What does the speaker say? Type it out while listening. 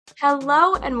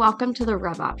Hello and welcome to the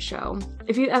RevOp Show.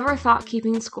 If you ever thought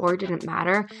keeping score didn't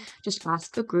matter, just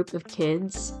ask a group of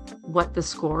kids what the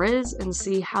score is and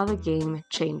see how the game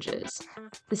changes.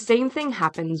 The same thing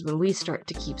happens when we start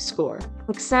to keep score,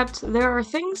 except there are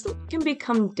things that can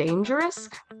become dangerous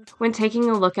when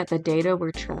taking a look at the data we're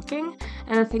tracking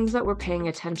and the things that we're paying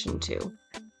attention to.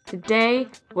 Today,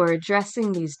 we're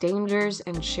addressing these dangers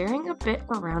and sharing a bit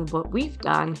around what we've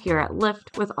done here at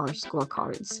Lyft with our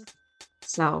scorecards.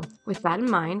 So, with that in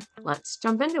mind, let's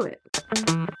jump into it.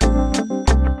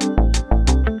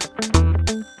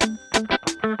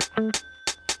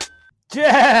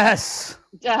 Jess!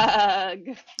 Doug.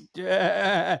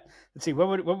 Jess! Let's see, what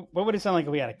would it sound like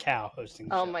if we had a cow hosting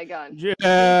the Oh show? my god.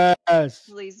 Jess!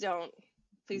 Please don't.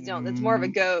 Please don't. That's more of a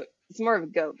goat. It's more of a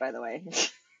goat, by the way.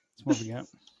 It's more of a goat.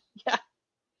 Yeah.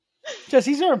 Jess,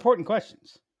 these are important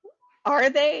questions. Are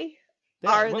they?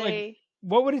 Yeah, Are they?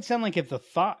 What would it sound like if the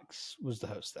fox was the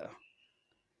host, though?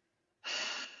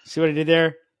 See what I did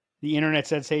there? The internet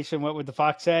sensation. What would the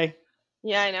fox say?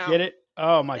 Yeah, I know. Get it?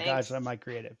 Oh my Thanks. gosh, am I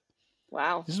creative?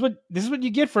 Wow. This is what you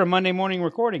get for a Monday morning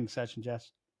recording session, Jess.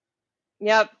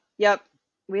 Yep.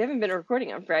 We haven't been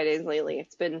recording on Fridays lately.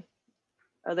 It's been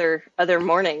other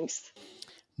mornings.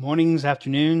 Mornings,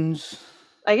 afternoons.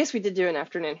 I guess we did do an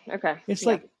afternoon. Okay. It's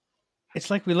like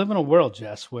we live in a world,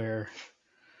 Jess, where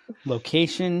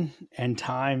location and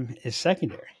time is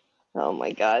secondary. Oh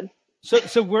my god.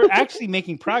 So we're actually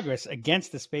making progress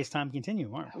against the space-time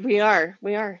continuum, aren't we? We are.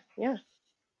 Yeah.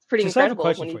 It's pretty Just, I have a incredible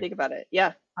question when you for think about it.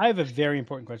 Yeah, I have a very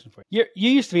important question for you.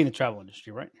 You used to be in the travel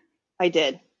industry, right? I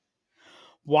did.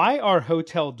 Why are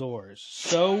hotel doors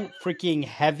so freaking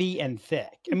heavy and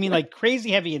thick? I mean, like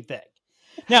crazy heavy and thick.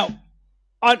 Now,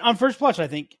 on first blush, I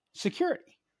think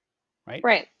security, right?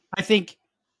 Right. I think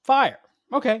fire.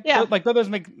 Okay. Yeah. Like those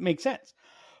make sense.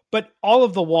 But all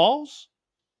of the walls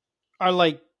are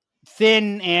like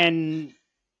thin and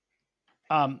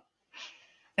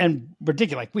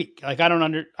ridiculous, like weak. Like I don't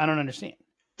understand.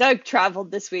 Doug traveled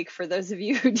this week for those of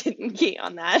you who didn't key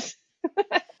on that.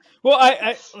 Well,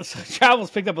 I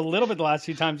travel's picked up a little bit the last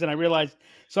few times, and I realized.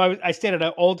 So I stayed at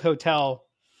an old hotel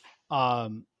a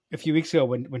few weeks ago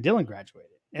when Dylan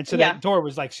graduated, and so that door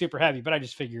was like super heavy. But I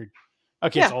just figured,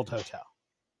 okay, it's an old hotel.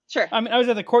 Sure. I mean, I was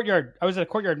at a Courtyard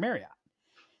Marriott,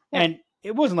 and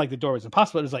it wasn't like the door was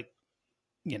impossible. It was like,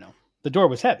 the door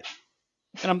was heavy,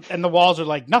 and the walls are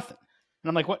like nothing. And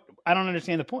I'm like, what? I don't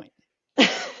understand the point.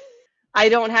 I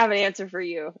don't have an answer for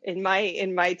you. In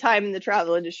my time in the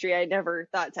travel industry, I never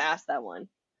thought to ask that one.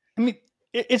 I mean,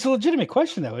 it's a legitimate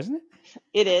question, though, isn't it?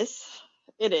 It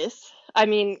is. I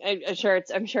mean, I'm sure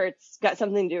it's got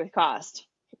something to do with cost.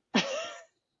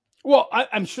 Well,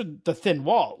 I'm sure the thin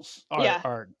walls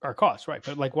are cost, right?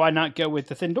 But like, why not go with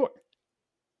the thin door?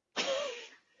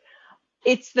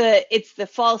 It's the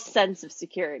false sense of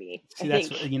security.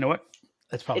 See, you know what?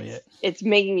 That's probably it. It's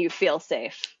making you feel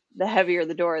safe. The heavier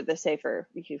the door, the safer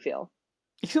you feel.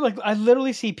 You see, like I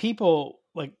literally see people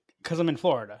like because I'm in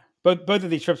Florida. Both of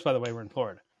these trips, by the way, were in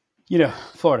Florida.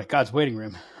 Florida, God's waiting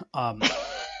room.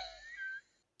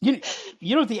 You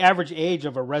know what the average age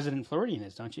of a resident Floridian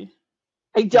is, don't you?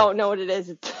 I don't know what it is.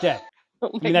 It's dead.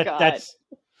 Oh my God.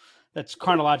 That's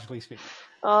chronologically speaking.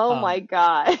 Oh my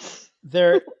God.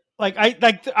 They're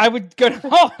I would go to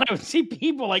home and I would see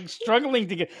people like struggling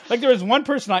to get, like there was one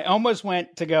person I almost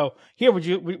went to go, here, would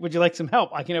you like some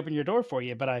help? I can open your door for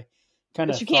you. But I kind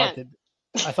of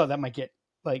thought that might get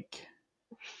like,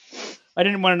 I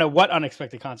didn't want to know what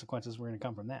unexpected consequences were going to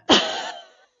come from that.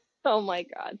 Oh my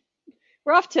God.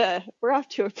 We're off to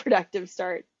a productive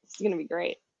start. It's going to be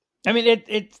great. I mean,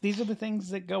 these are the things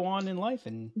that go on in life.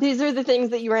 And these are the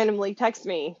things that you randomly text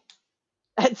me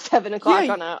at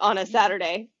 7:00 on a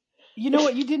Saturday. You know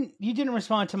what? You didn't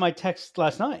respond to my text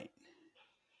last night.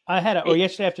 Or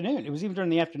yesterday afternoon. It was even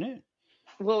during the afternoon.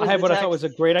 What was I thought was a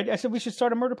great idea. I said we should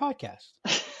start a murder podcast.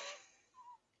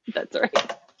 That's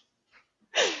right.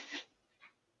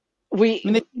 They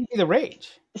need to be the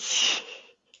rage.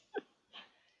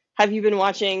 Have you been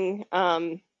watching?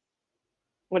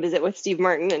 What is it with Steve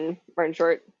Martin and Martin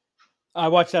Short? I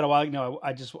watched that a while ago. No,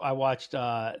 I watched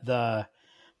the.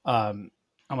 Oh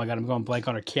my God, I'm going blank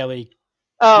on her. Kaylee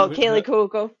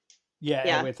Cuoco.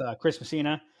 Yeah, with Chris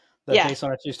Messina. Based on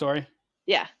our true story.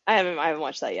 Yeah, I haven't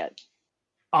watched that yet.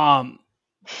 Man,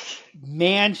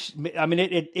 I mean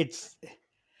it's.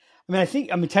 I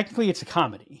mean, technically it's a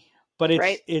comedy, but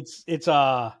it's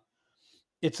a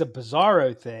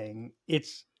bizarro thing.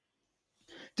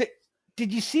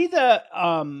 Did you see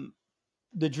the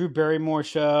Drew Barrymore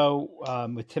show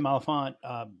with Tim Oliphant?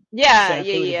 Yeah.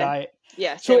 Diet?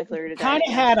 Yeah, so it kind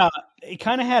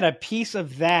of had a piece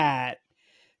of that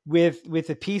with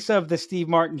a piece of the Steve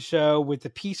Martin Show with a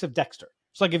piece of Dexter.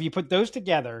 It's like if you put those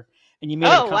together and you made.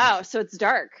 Oh wow! So it's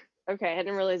dark. Okay, I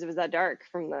didn't realize it was that dark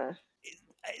from the.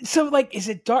 So like, is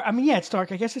it dark? I mean, yeah, it's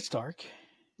dark. I guess it's dark.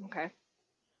 Okay.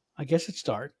 I guess it's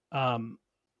dark. I'll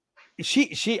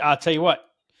tell you what.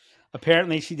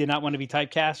 Apparently, she did not want to be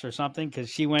typecast or something because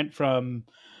she went from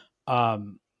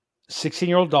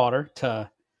 16-year-old daughter to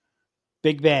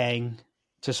Big Bang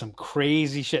to some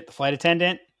crazy shit. The flight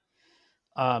attendant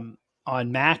on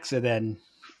Max, and then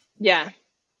I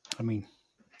mean,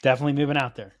 definitely moving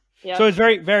out there. Yep. So it's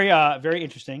very, very, very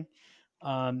interesting.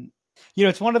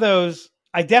 It's one of those.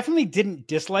 I definitely didn't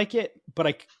dislike it, but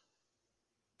I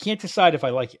can't decide if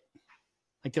I like it.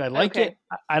 Like, did I like it?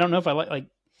 I don't know if I like.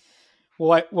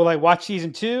 Will I watch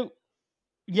season 2?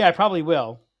 Yeah, I probably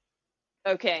will.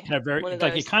 Okay.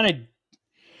 Like it kind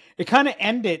of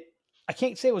ended. I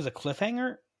can't say it was a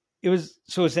cliffhanger.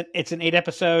 It's an 8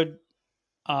 episode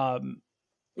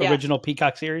original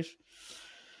Peacock series.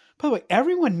 By the way,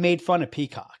 everyone made fun of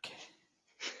Peacock.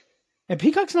 And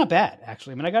Peacock's not bad,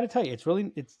 actually. I mean, I got to tell you,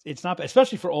 it's not bad,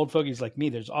 especially for old fogies like me.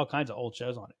 There's all kinds of old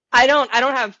shows on it. I don't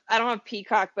have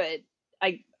Peacock, but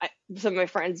I some of my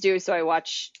friends do, so I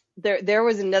watch. There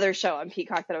was another show on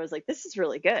Peacock that I was like, this is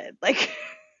really good. Like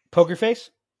Poker Face?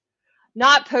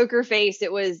 Not Poker Face.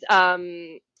 It was what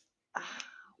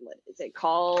is it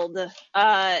called?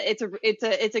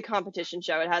 It's a competition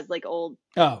show. It has like old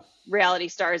reality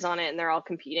stars on it, and they're all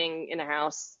competing in a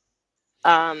house.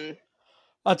 I'll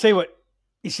tell you what.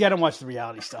 You see, I don't watch the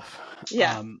reality stuff.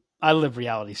 Yeah. I live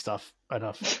reality stuff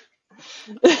enough.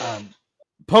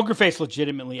 Poker Face,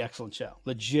 legitimately excellent show.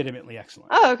 Legitimately excellent.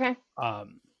 Oh, okay.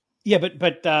 Yeah,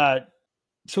 but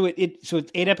so it's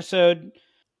 8 episode,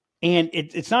 and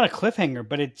it's not a cliffhanger,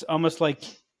 but it's almost like,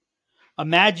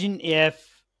 imagine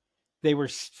if they were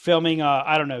filming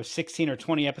I don't know, 16 or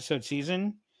 20 episode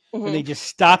season, and they just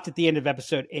stopped at the end of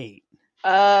episode 8.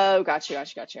 Oh, gotcha.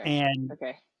 And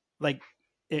okay, like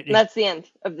that's the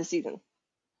end of the season.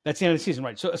 That's the end of the season,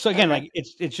 right? So again, like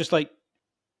it's just like,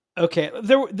 okay,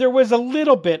 there was a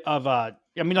little bit of I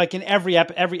mean, like in every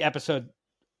episode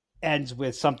ends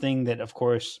with something that, of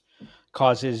course,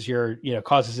 causes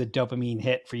a dopamine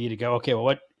hit for you to go, okay, well,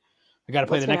 I got to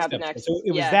play the next episode. So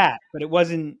it was that, but it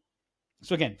wasn't.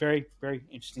 So again, very, very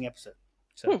interesting episode.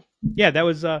 So yeah, that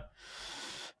was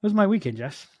my weekend,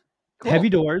 Jess. Cool. Heavy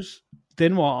doors,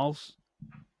 thin walls,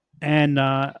 and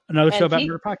another show about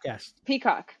murder podcast.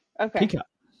 Peacock. Okay. Peacock.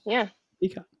 Yeah.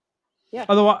 Peacock. Yeah.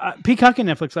 Although Peacock and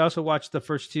Netflix, I also watched the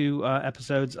first 2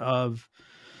 episodes of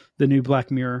the new Black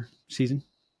Mirror season.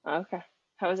 Okay.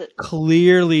 How is it?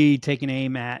 Clearly taking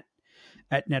aim at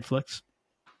Netflix.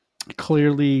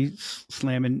 Clearly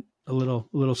slamming a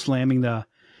little slamming the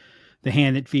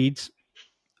hand that feeds.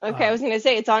 Okay, I was going to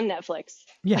say it's on Netflix.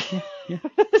 Yeah.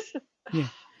 Yeah.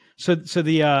 So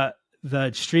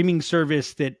the streaming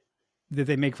service that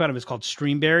they make fun of is called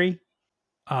Streamberry.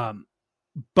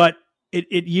 But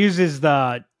it uses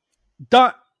the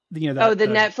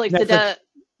Netflix.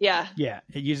 Yeah.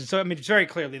 It uses, so I mean, it's very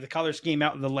clearly the color scheme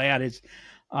out, the layout is,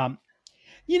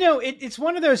 it's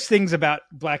one of those things about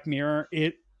Black Mirror.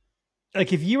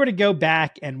 Like if you were to go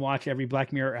back and watch every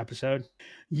Black Mirror episode,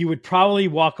 you would probably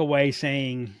walk away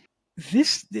saying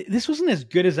this wasn't as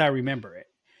good as I remember it.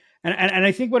 And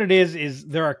I think what it is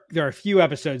there are a few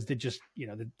episodes that just,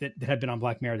 that have been on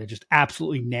Black Mirror that just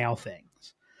absolutely nail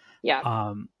things.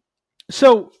 Yeah.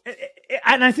 So,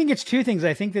 and I think it's 2 things.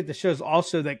 I think that the shows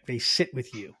also, like, they sit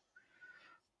with you.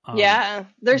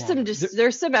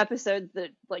 There's some episodes that,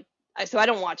 like, so I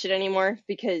don't watch it anymore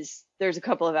because there's a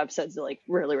couple of episodes that, like,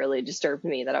 really, really disturbed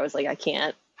me that I was like, I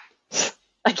can't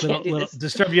do this.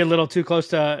 Disturb you a little too close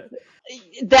to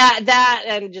that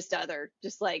and just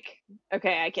like,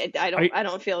 okay, I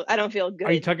don't feel good.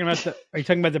 Are you talking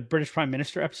about the British Prime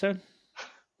Minister episode?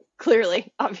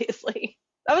 Clearly, obviously.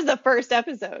 That was the first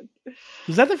episode.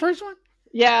 Was that the first one?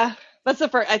 Yeah, that's the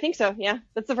first. I think so. Yeah,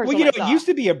 that's the first one. Well, it used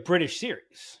to be a British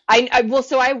series.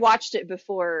 So I watched it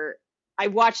before. I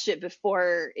watched it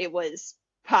before it was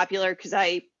popular because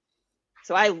I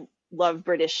love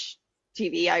British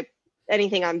TV.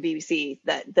 Anything on BBC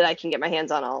that I can get my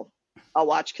hands on, I'll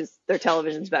watch because their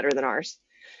television's better than ours.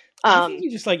 I think you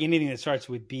just like anything that starts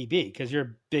with BB because you're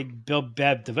a big Bill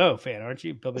Bab DeVoe fan, aren't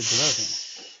you? Bill Bab DeVoe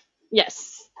fan.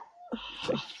 Yes.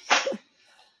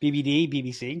 BBD,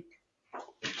 BBC.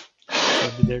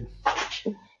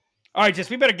 All right, Jess,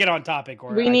 we better get on topic.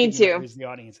 Or we need to. The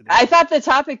audience. I thought the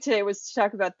topic today was to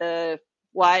talk about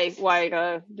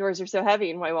why doors are so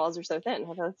heavy and why walls are so thin.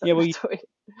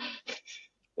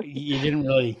 You didn't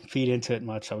really feed into it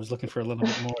much. I was looking for a little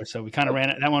bit more, so we kind of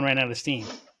ran out of steam.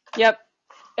 Yep.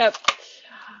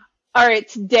 All right,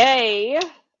 today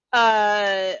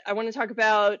I want to talk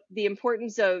about the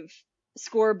importance of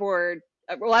scoreboard.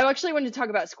 Well, I actually wanted to talk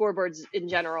about scoreboards in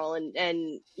general, and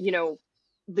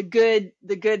the good,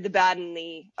 the bad, and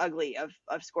the ugly of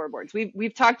scoreboards.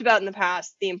 We've talked about in the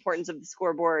past the importance of the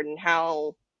scoreboard and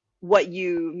how what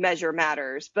you measure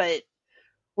matters, but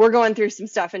we're going through some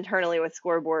stuff internally with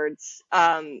scoreboards.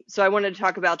 So I wanted to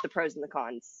talk about the pros and the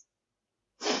cons.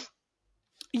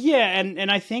 Yeah,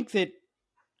 and I think that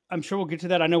I'm sure we'll get to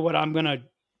that. I know what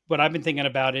I've been thinking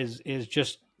about is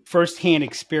just firsthand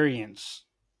experience.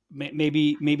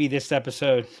 Maybe this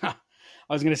episode. I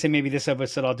was gonna say maybe this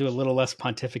episode I'll do a little less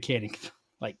pontificating.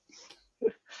 Like,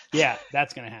 yeah,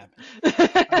 that's gonna happen.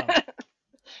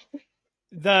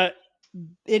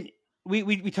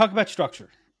 We talk about structure.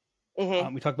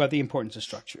 Mm-hmm. We talk about the importance of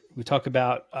structure. We talk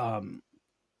about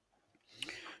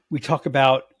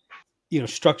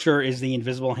structure is the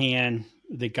invisible hand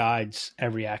that guides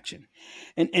every action,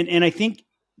 and I think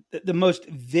the most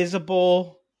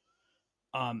visible,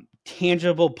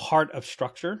 tangible part of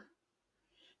structure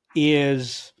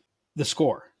is the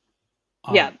score.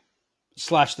 Yeah. /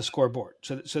 the scoreboard.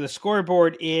 So the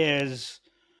scoreboard is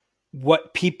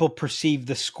what people perceive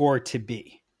the score to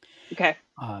be. Okay.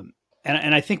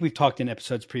 And I think we've talked in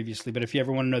episodes previously, but if you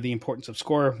ever want to know the importance of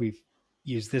score, we've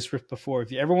used this riff before.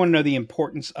 If you ever want to know the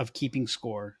importance of keeping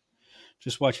score,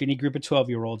 just watch any group of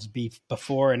 12-year-olds be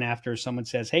before and after someone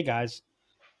says, "Hey guys,"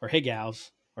 or "Hey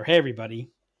gals," or "Hey everybody,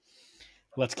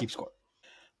 let's keep score."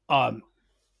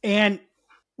 And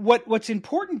what's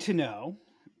important to know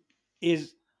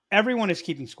is everyone is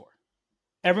keeping score.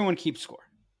 Everyone keeps score.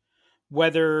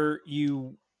 Whether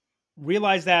you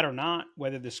realize that or not,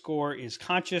 whether the score is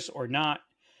conscious or not,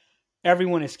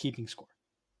 everyone is keeping score.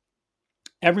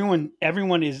 Everyone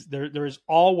is there. There is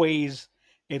always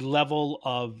a level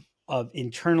of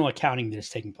internal accounting that is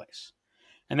taking place,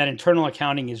 and that internal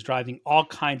accounting is driving all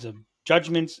kinds of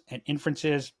judgments and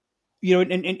inferences.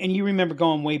 And you remember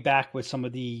going way back with some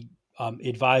of the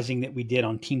advising that we did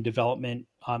on team development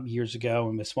years ago,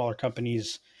 and with smaller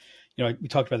companies. We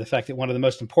talked about the fact that one of the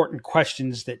most important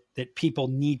questions that people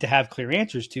need to have clear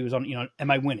answers to is on,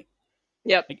 am I winning?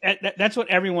 Yep. That's what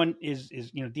everyone is,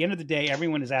 at the end of the day,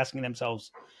 everyone is asking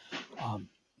themselves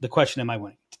the question, am I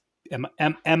winning?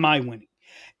 Am I winning?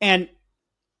 And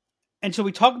so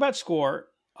we talk about score.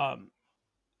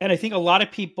 And I think a lot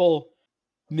of people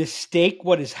mistake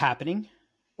what is happening.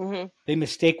 Mm-hmm. They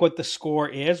mistake what the score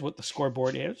is, what the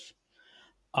scoreboard is.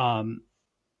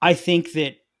 I think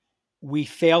that we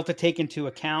fail to take into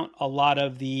account a lot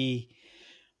of the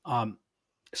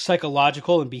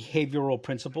psychological and behavioral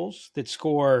principles that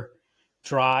score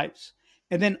drives.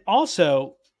 And then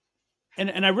also,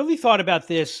 and I really thought about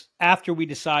this after we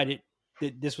decided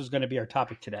that this was going to be our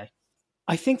topic today.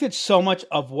 I think that so much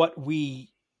of the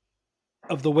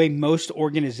way most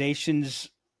organizations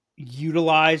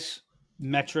utilize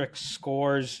metrics,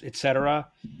 scores, etc.,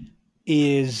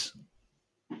 is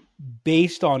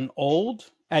based on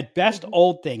at best,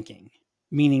 old thinking,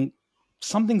 meaning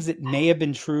some things that may have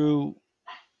been true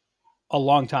a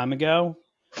long time ago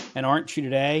and aren't true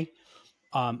today,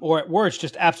 or at worst,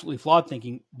 just absolutely flawed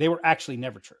thinking. They were actually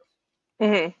never true.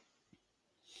 Mm-hmm.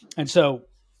 And so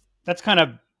that's kind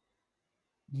of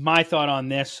my thought on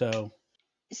this.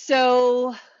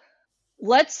 So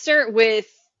let's start with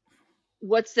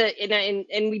what's the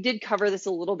and we did cover this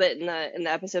a little bit in the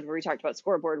episode where we talked about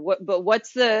scoreboard.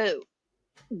 What's the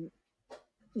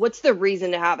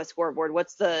reason to have a scoreboard?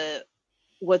 What's the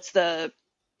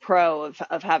pro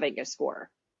of having a score?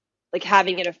 Like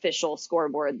having an official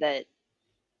scoreboard that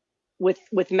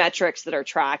with metrics that are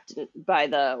tracked by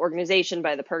the organization,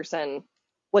 by the person.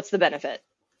 What's the benefit?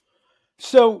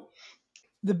 So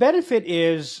the benefit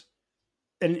is,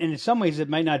 and in some ways it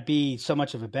might not be so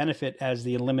much of a benefit as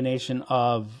the elimination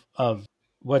of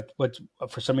what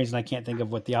for some reason I can't think of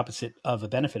what the opposite of a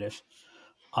benefit is.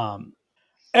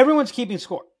 Everyone's keeping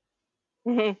score.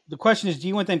 Mm-hmm. The question is, do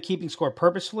you want them keeping score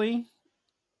purposefully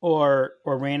or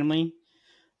randomly?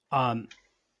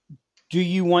 Do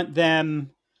you want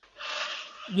them?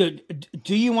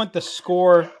 Do you want the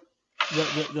score,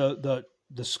 the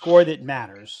score that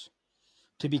matters,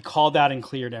 to be called out and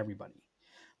clear to everybody?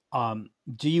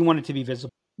 Do you want it to be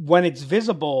visible? When it's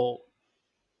visible,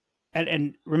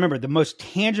 and remember, the most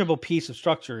tangible piece of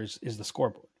structure is the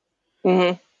scoreboard.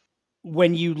 Mm-hmm.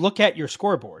 When you look at your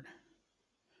scoreboard,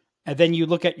 and then you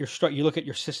look at you look at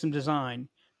your system design,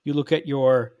 you look at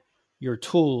your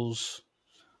tools,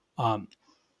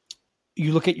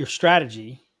 you look at your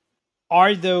strategy.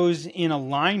 Are those in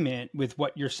alignment with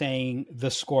what you're saying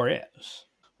the score is?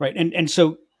 Right. And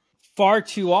so far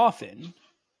too often,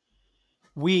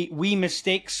 we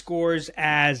mistake scores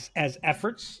as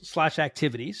efforts /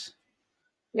 activities.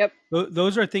 Yep.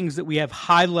 Those are things that we have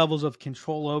high levels of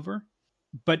control over,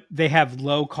 but they have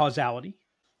low causality.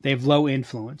 They have low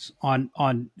influence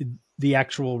on the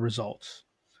actual results.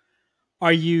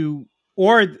 Are you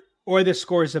or the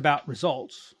score is about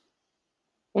results,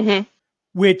 Mm-hmm.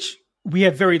 which we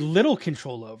have very little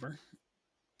control over,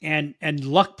 and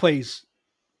luck plays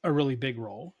a really big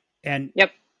role. And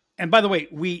Yep. And by the way,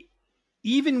 we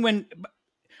even when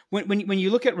you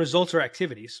look at results or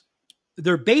activities,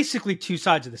 they're basically two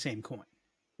sides of the same coin.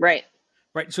 Right.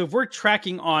 Right. So if we're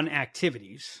tracking on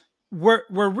activities, we're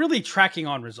really tracking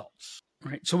on results.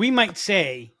 Right. So we might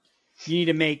say you need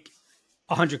to make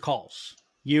 100 calls.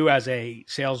 You as a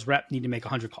sales rep need to make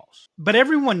 100 calls. But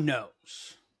everyone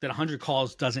knows that 100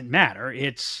 calls doesn't matter.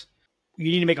 It's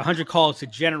you need to make 100 calls to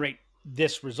generate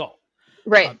this result.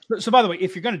 Right. So by the way,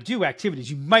 if you're going to do activities,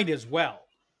 you might as well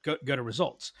go to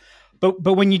results. But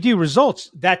when you do results,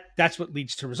 that's what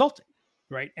leads to resulting,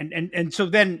 right? And so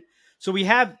we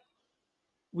have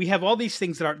all these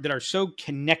things that are so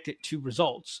connected to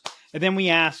results, and then we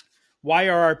ask, why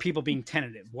are our people being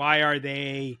tentative? Why are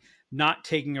they not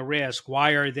taking a risk?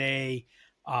 Why are they,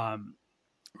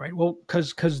 right? Well,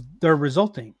 because they're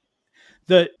resulting.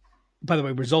 By the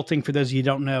way, resulting, for those of you who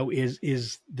don't know,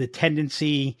 is the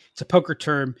tendency, it's a poker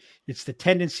term, it's the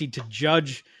tendency to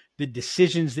judge the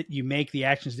decisions that you make, the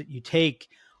actions that you take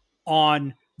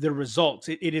on the results.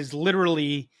 It is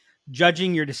literally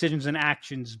judging your decisions and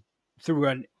actions through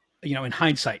in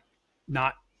hindsight,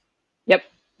 not, Yep.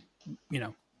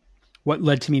 What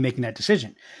led to me making that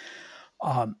decision.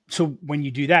 So when you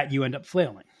do that, you end up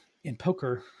flailing. In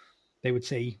poker, they would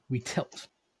say we tilt.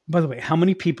 By the way, how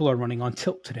many people are running on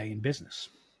tilt today in business?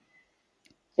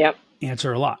 Yep.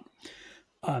 Answer: a lot.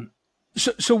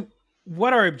 So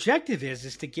what our objective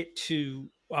is to get to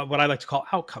what I like to call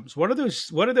outcomes. What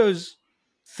are those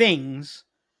things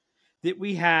that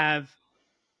we have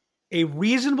a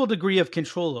reasonable degree of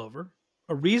control over,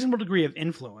 a reasonable degree of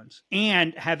influence,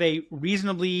 and have a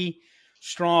reasonably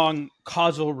strong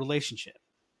causal relationship,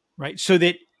 right? So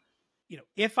that,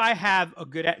 if I have a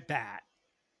good at bat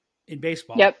in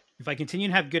baseball, Yep. if I continue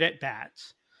to have good at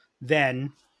bats,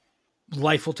 then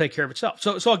life will take care of itself.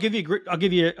 So I'll give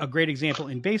you a great example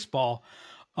in baseball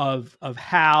of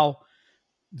how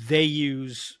they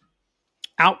use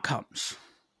outcomes,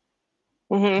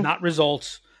 Mm-hmm. not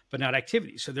results, but not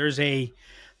activities. So there's a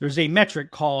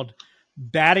metric called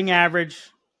batting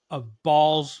average of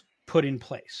balls put in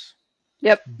place.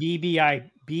 Yep. BBIP.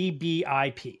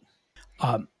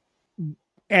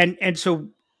 And so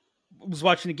I was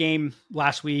watching the game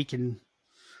last week, and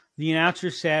the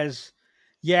announcer says,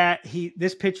 "Yeah,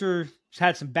 this pitcher's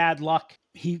had some bad luck.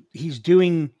 He's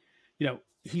doing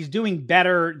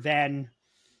better than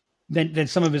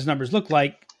some of his numbers look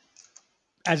like."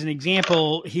 As an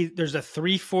example, there's a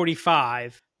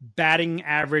 345 batting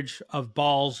average of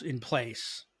balls in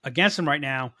place against him right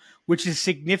now, which is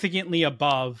significantly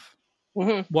above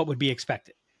what would be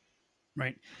expected,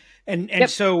 right? And Yep.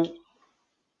 So,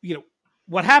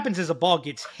 what happens is a ball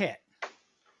gets hit.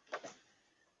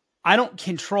 I don't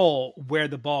control where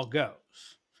the ball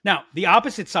goes. Now, the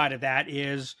opposite side of that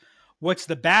is, what's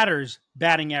the batter's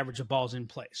batting average of balls in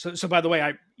place? So by the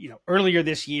way, earlier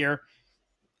this year,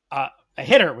 a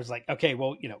hitter was like, okay,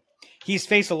 well, he's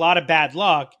faced a lot of bad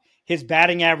luck. His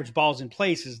batting average balls in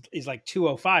place is like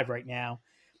 205 right now,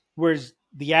 whereas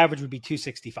the average would be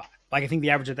 265. Like, I think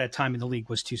the average at that time in the league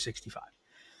was 265.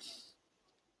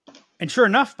 And sure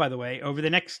enough, by the way, over the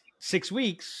next 6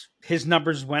 weeks, his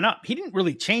numbers went up. He didn't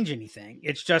really change anything.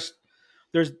 It's just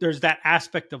there's that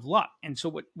aspect of luck. And so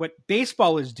what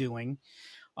baseball is doing,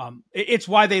 it's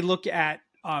why they look at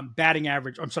batting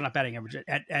average. I'm sorry, not batting average.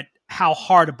 At how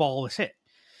hard a ball is hit.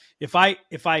 If I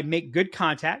make good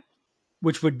contact,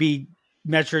 which would be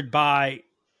measured by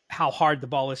how hard the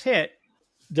ball is hit,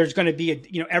 there's going to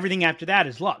be everything after that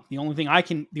is luck. The only thing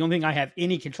I have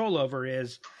any control over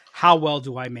is how well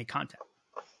do I make contact,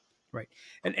 right?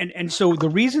 And so the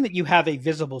reason that you have a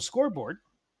visible scoreboard,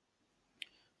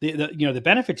 the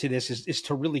benefit to this is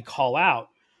to really call out,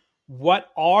 what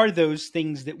are those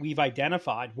things that we've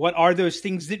identified? What are those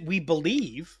things that we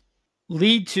believe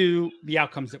lead to the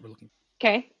outcomes that we're looking for?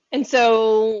 Okay. And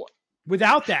so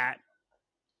without that,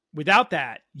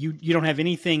 you don't have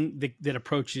anything that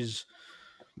approaches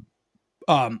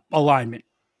alignment.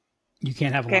 You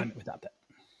can't have alignment without that.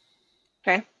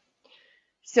 Okay.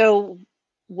 So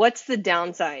what's the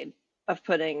downside of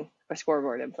putting a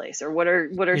scoreboard in place, or what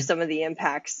are some of the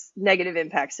negative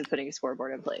impacts of putting a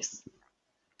scoreboard in place?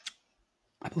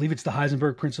 I believe it's the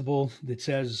Heisenberg principle that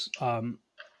says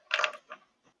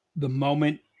the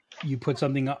moment you put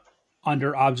something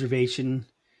under observation,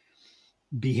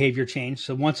 behavior change.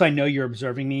 So once I know you're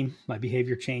observing me, my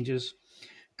behavior changes.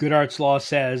 Goodhart's law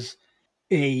says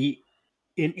in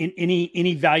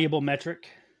any valuable metric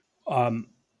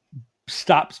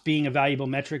stops being a valuable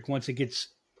metric once it gets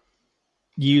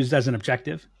used as an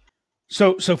objective.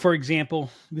 So for example,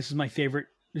 this is my favorite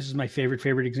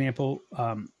example.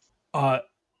 An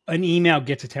email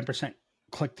gets a 10%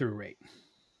 click-through rate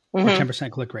or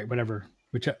 10% click rate, whatever,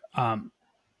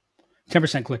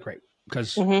 10% click rate,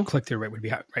 because click-through rate would be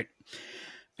high, right?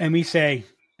 And we say,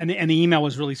 and the email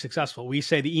was really successful. We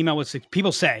say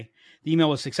people say the email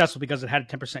was successful because it had a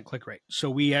 10% click rate. So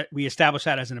we establish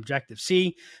that as an objective.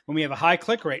 See, when we have a high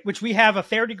click rate, which we have a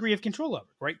fair degree of control over,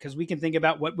 right? Because we can think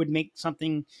about what would make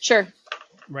something sure,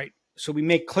 right. So we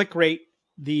make click rate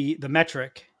the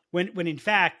metric when in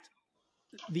fact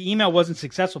the email wasn't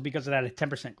successful because it had a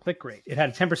 10% click rate. It had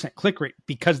a 10% click rate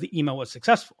because the email was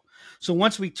successful. So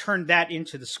once we turn that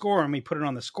into the score and we put it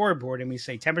on the scoreboard and we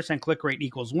say 10% click rate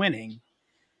equals winning,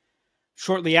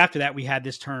 shortly after that, we had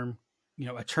this term,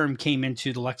 a term came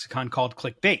into the lexicon called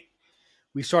clickbait.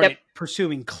 We started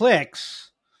pursuing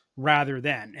clicks rather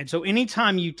than. And so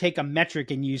anytime you take a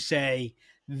metric and you say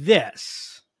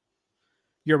this,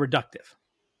 you're reductive.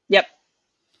 Yep.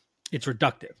 It's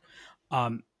reductive.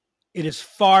 It is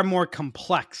far more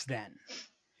complex then.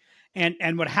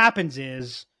 And what happens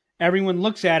is everyone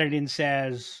looks at it and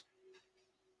says,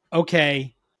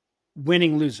 okay,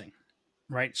 winning, losing,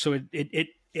 right? So it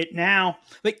now,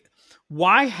 like,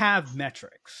 why have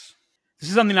metrics? This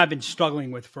is something I've been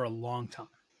struggling with for a long time.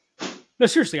 No,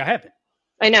 seriously, I haven't.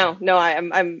 I know. No,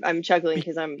 I'm chuckling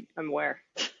because I'm aware.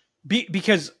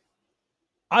 Because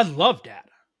I love data.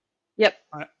 Yep.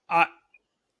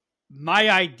 My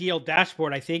ideal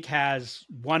dashboard, I think, has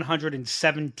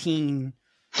 117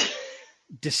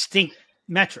 distinct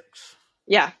metrics.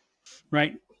 Yeah.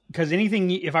 Right. Because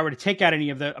if I were to take out any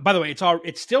of the, by the way,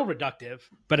 it's still reductive,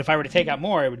 but if I were to take out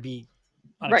more, it would be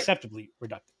unacceptably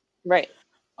reductive. Right.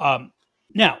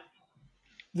 Now,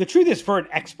 the truth is, for an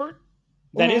expert,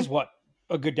 that is what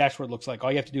a good dashboard looks like.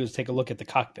 All you have to do is take a look at the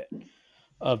cockpit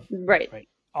of right.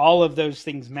 All of those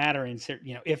things matter, and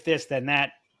if this, then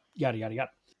that, yada yada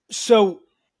yada. So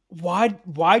why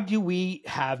do we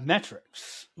have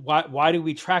metrics? Why do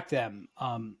we track them?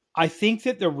 I think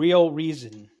that the real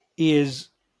reason is,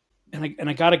 and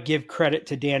I got to give credit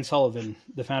to Dan Sullivan,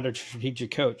 the founder of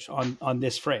Strategic Coach, on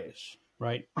this phrase,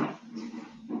 right?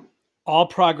 All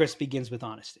progress begins with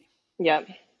honesty. Yeah.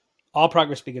 All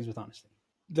progress begins with honesty.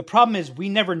 The problem is we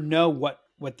never know what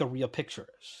the real picture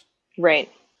is. Right.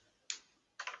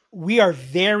 We are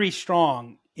very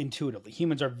strong intuitively.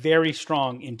 Humans are very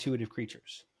strong intuitive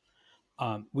creatures.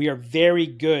 We are very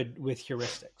good with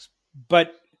heuristics.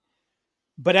 But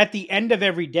at the end of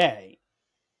every day,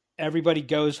 everybody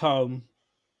goes home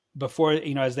before,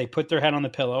 as they put their head on the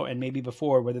pillow, and maybe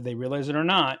before, whether they realize it or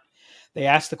not, they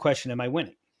ask the question, am I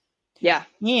winning? Yeah.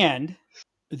 And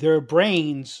their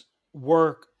brains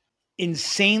work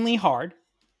insanely hard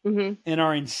and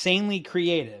are insanely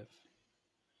creative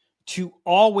to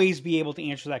always be able to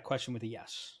answer that question with a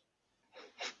yes.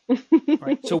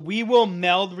 Right. So we will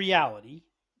meld reality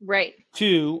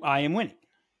to I am winning.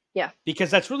 Yeah.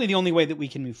 Because that's really the only way that we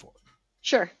can move forward.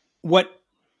 Sure.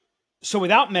 So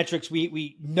without metrics,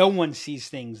 we no one sees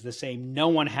things the same. No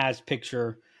one has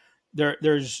picture.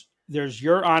 There's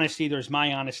your honesty, there's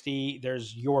my honesty,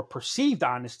 there's your perceived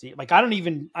honesty. Like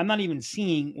I'm not even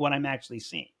seeing what I'm actually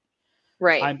seeing.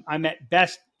 Right. I'm at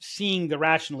best seeing the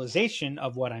rationalization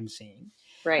of what I'm seeing.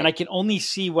 Right. And I can only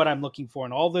see what I'm looking for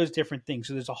and all those different things.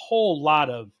 So there's a whole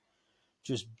lot of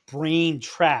just brain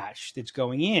trash that's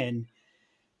going in.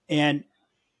 And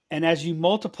as you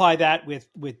multiply that with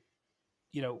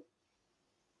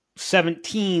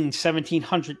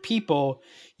 1,700 people,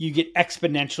 you get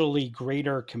exponentially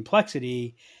greater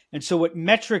complexity. And so what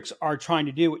metrics are trying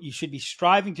to do, what you should be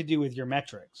striving to do with your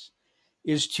metrics,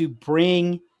 is to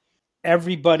bring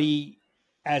everybody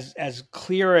as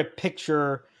clear a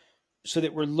picture so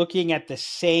that we're looking at the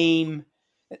same,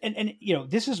 and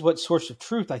this is what source of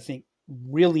truth, I think,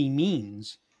 really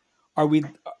means. Are we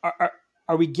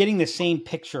getting the same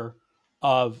picture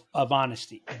of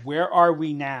honesty? Where are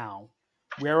we now?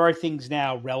 Where are things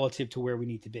now relative to where we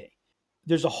need to be?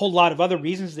 There's a whole lot of other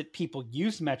reasons that people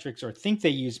use metrics or think they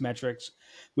use metrics,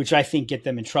 which I think get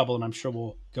them in trouble. And I'm sure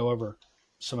we'll go over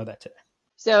some of that today.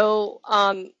 So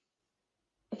I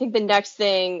think the next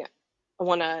thing I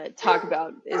want to talk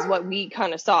about is what we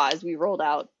kind of saw as we rolled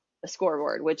out a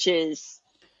scoreboard, which is.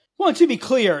 Well, to be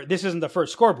clear, this isn't the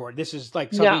first scoreboard. This is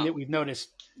like something that we've noticed,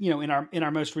 in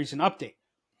our most recent update.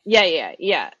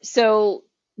 Yeah. So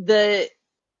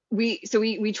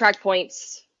we track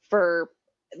points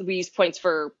we use points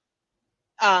for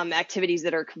activities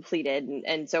that are completed,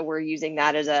 and so we're using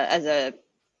that as a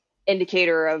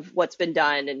indicator of what's been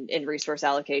done in resource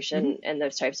allocation and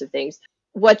those types of things.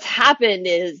 What's happened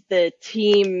is the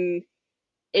team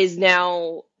is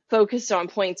now focused on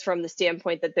points from the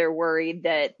standpoint that they're worried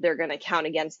that they're going to count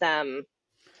against them,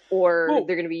 or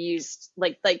they're going to be used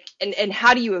and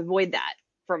how do you avoid that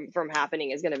from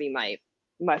happening is going to be my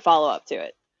follow-up to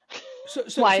it. So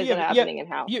why is it happening and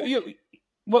how?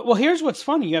 Well, here's what's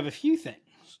funny. You have a few things,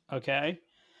 okay?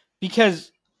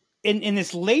 Because in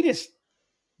this latest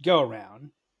go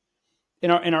around,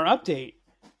 in our update,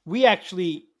 we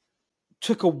actually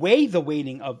took away the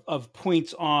weighting of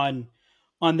points on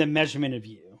the measurement of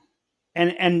you,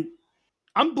 and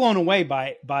I'm blown away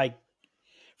by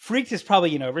freaked is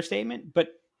probably an overstatement, but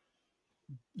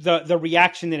the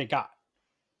reaction that it got.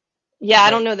 Yeah, right? I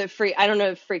don't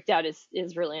know if freaked out is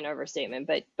really an overstatement,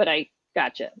 but I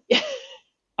gotcha.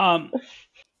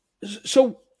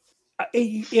 So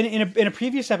in a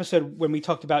previous episode when we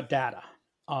talked about data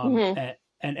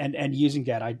and using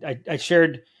data, I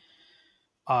shared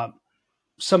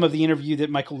some of the interview that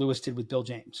Michael Lewis did with Bill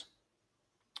James.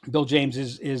 Bill James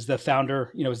is the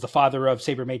founder, is the father of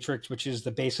Sabermetrics, which is the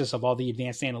basis of all the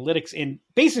advanced analytics in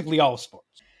basically all of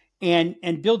sports.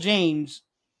 And Bill James,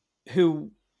 who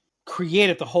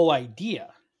created the whole idea,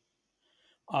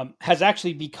 has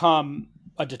actually become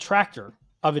a detractor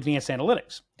of advanced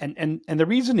analytics. And the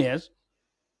reason is,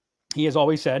 he has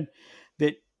always said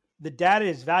that the data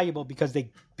is valuable because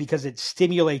it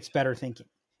stimulates better thinking.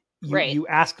 You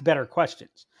ask better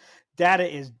questions.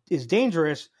 Data is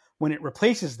dangerous when it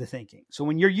replaces the thinking. So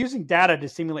when you're using data to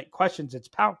stimulate questions, it's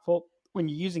powerful. When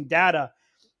you're using data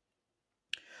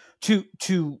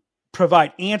to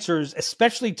provide answers,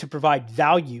 especially to provide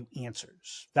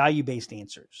value-based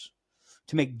answers,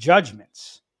 to make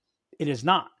judgments, it is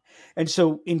not. And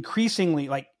so increasingly,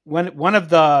 like one of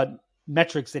the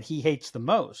metrics that he hates the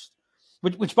most,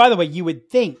 which by the way, you would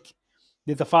think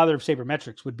that the father of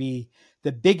sabermetrics would be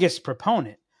the biggest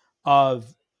proponent of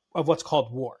what's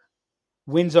called WAR,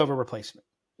 wins over replacement.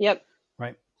 Yep.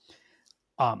 Right.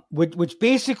 Which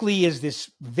basically is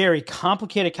this very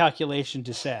complicated calculation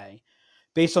to say,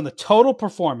 based on the total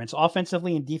performance,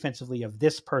 offensively and defensively, of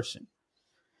this person,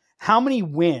 how many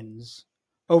wins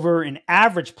over an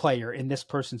average player in this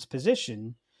person's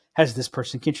position has this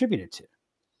person contributed to?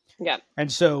 Yeah.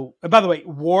 And so, by the way,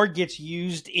 WAR gets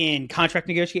used in contract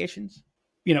negotiations.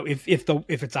 If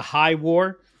it's a high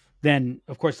WAR, then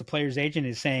of course the player's agent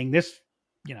is saying this,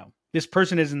 this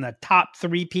person is in the top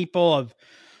 3 people of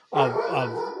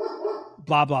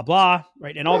blah, blah, blah.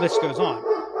 Right. And all this goes on.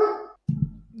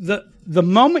 The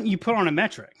moment you put on a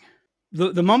metric,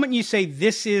 the moment you say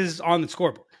this is on the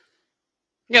scoreboard.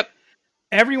 Yep.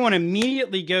 Everyone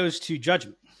immediately goes to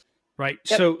judgment. Right.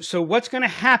 Yep. So what's going to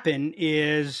happen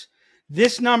is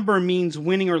this number means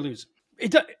winning or losing.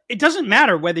 It doesn't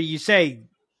matter whether you say,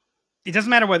 it doesn't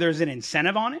matter whether there's an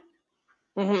incentive on it.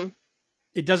 Mm-hmm.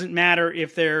 It doesn't matter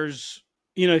if there's,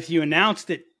 if you announce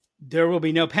that there will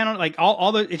be no penalty, like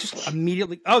all the, it just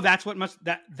immediately,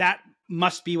 that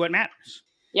must be what matters.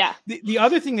 Yeah. The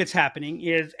other thing that's happening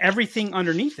is everything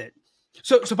underneath it.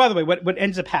 So by the way, what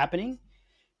ends up happening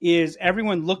is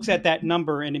everyone looks at that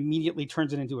number and immediately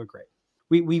turns it into a grade.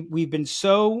 We've been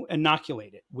so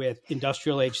inoculated with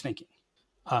industrial age thinking.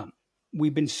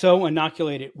 We've been so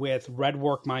inoculated with red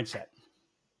work mindset.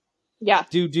 Yeah.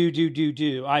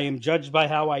 Do. I am judged by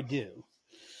how I do.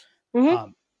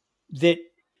 Mm-hmm. That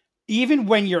even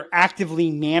when you're actively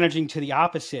managing to the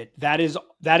opposite, that is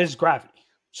gravity.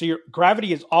 So your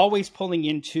gravity is always pulling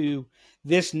into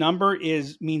this number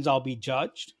means I'll be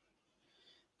judged.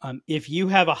 If you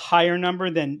have a higher number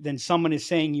than someone is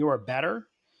saying you are better,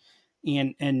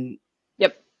 and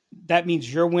yep, that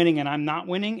means you're winning and I'm not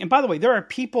winning. And by the way, there are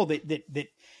people that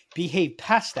behave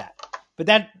past that, but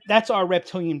that's our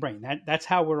reptilian brain. That's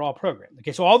how we're all programmed.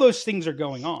 Okay, so all those things are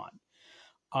going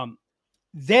on.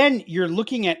 Then you're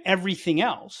looking at everything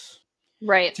else,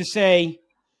 right, to say,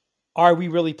 are we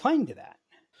really playing to that?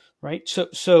 Right.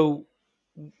 So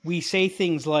we say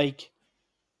things like,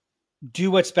 do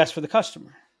what's best for the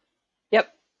customer.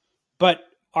 Yep. But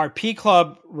our P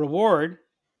Club reward,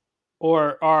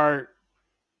 or our,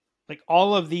 like,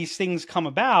 all of these things come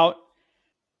about,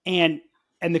 and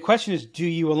the question is, do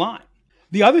you align?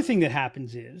 The other thing that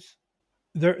happens is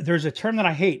there's a term that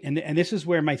I hate, and this is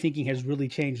where my thinking has really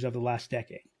changed over the last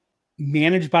decade.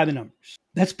 Managed by the numbers.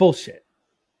 That's bullshit.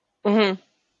 Mm-hmm.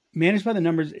 Managed by the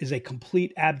numbers is a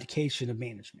complete abdication of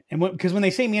management. And because when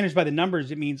they say managed by the numbers,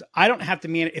 it means I don't have to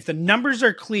manage. If the numbers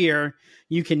are clear,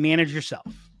 you can manage yourself.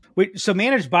 So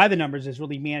managed by the numbers is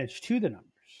really managed to the numbers.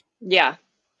 Yeah.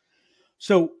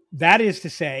 So that is to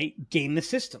say, game the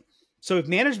system. So if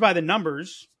managed by the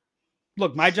numbers,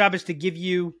 look, my job is to give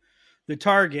you the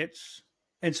targets.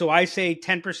 And so I say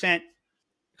 10%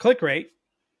 click rate.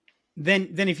 Then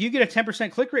if you get a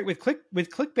 10% click rate with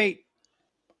clickbait,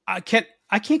 I can't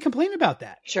complain about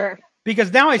that. Sure.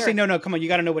 Because now I say, no, come on, you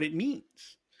got to know what it means.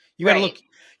 You got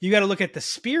to look at the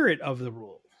spirit of the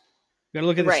rule. You got to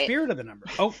look at the spirit of the number.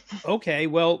 Oh, okay.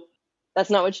 Well, that's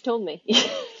not what you told me.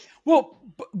 Well,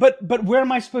 but where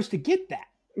am I supposed to get that?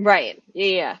 Right.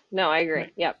 Yeah. No, I agree.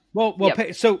 Right. Yep. Well.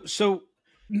 Yep. So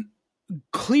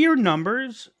clear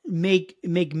numbers make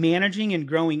managing and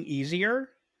growing easier,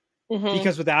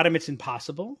 because without them, it's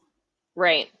impossible.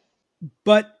 Right.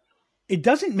 But it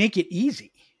doesn't make it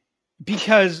easy,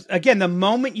 because again, the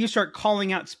moment you start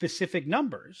calling out specific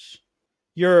numbers,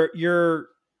 you're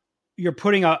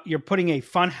putting a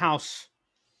funhouse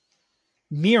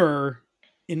mirror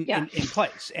in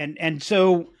place. And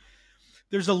so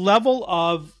there's a level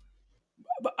of,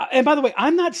 and by the way,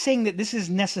 I'm not saying that this is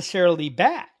necessarily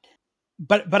bad,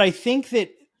 but I think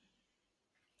that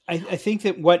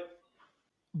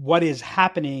what is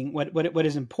happening, what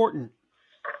is important.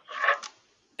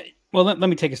 Well, let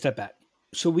me take a step back.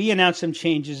 So we announced some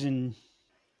changes in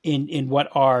what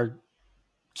our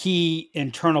key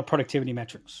internal productivity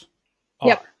metrics are.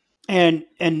 Yep.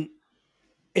 And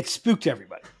it spooked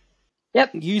everybody.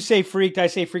 Yep. You say freaked, I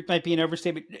say freaked might be an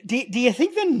overstatement. Do you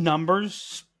think the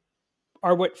numbers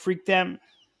are what freaked them?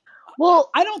 Well,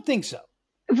 I don't think so.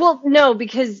 Well, no,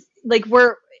 because like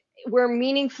we're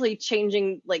meaningfully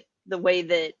changing like the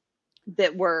way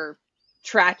that we're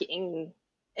tracking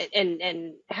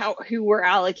and who we're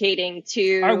allocating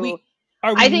to. Are we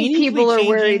I think people are changing?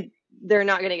 worried they're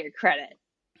not going to get credit.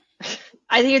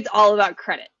 I think it's all about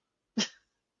credit.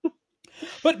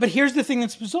 But here's the thing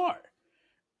that's bizarre.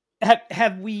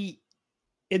 Have we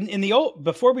in the old,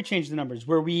 before we changed the numbers,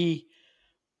 were we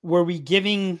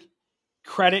giving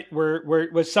credit?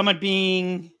 Was someone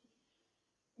being,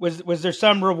 was there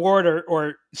some reward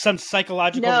or some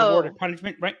psychological reward or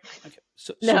punishment? Right. Okay.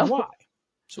 So why?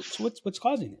 So what's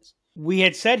causing this? We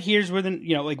had said, here's where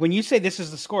like when you say this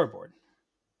is the scoreboard.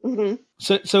 Mm-hmm.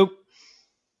 So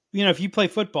if you play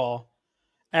football,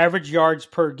 average yards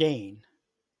per gain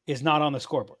is not on the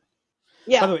scoreboard.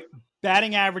 Yeah. By the way,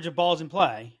 batting average of balls in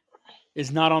play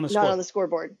is not on the scoreboard. Not on the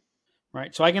scoreboard.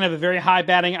 Right. So I can have a very high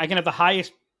batting. I can have the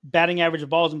highest batting average of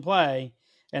balls in play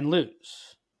and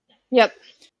lose. Yep.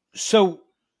 So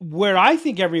where I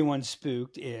think everyone's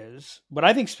spooked is, what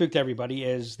I think spooked everybody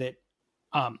is that,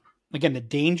 again, the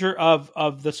danger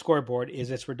of the scoreboard is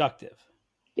it's reductive.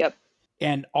 Yep.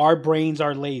 And our brains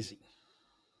are lazy.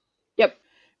 Yep.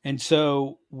 And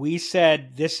so we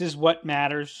said, this is what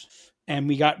matters. And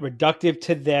we got reductive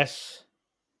to this.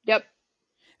 Yep.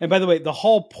 And by the way, the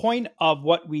whole point of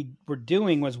what we were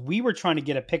doing was we were trying to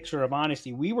get a picture of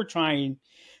honesty. We were trying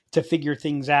to figure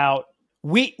things out.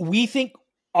 We think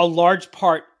a large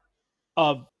part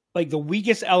of like the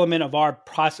weakest element of our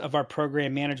process of our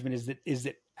program management is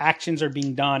that actions are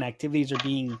being done, activities are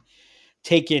being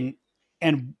taken,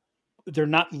 and they're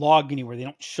not logged anywhere. They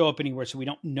don't show up anywhere. So we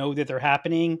don't know that they're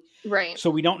happening. Right.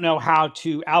 So we don't know how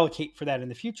to allocate for that in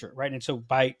the future. Right. And so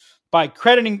by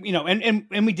crediting,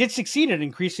 and we did succeed at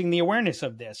increasing the awareness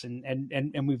of this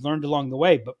and we've learned along the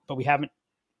way, but we haven't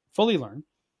fully learned.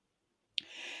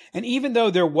 And even though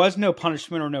there was no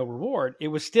punishment or no reward, it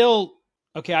was still,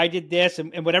 okay, I did this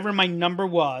and whatever my number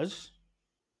was,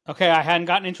 okay, I hadn't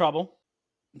gotten in trouble.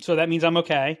 So that means I'm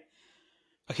okay.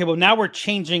 Okay. Well, now we're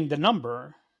changing the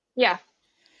number. Yeah.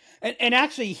 And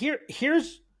actually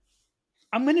here's,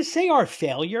 I'm going to say our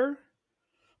failure,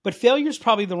 but failure is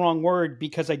probably the wrong word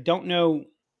because I don't know.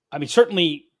 I mean,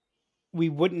 certainly we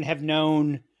wouldn't have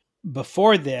known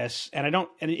before this, and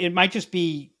it might just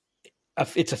be,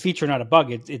 it's a feature, not a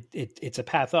bug. It's a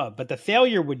path of, but the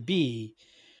failure would be,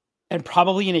 and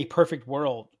probably in a perfect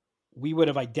world, we would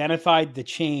have identified the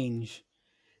change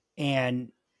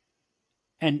and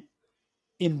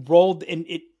enrolled and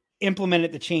it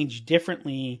implemented the change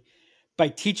differently by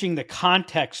teaching the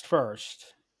context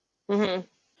first. Mm-hmm.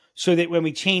 So that when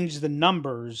we changed the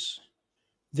numbers,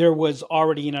 there was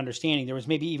already an understanding. There was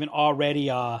maybe even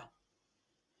already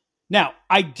now,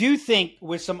 I do think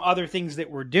with some other things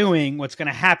that we're doing, what's going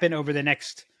to happen over the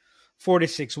next 4 to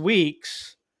 6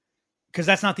 weeks, because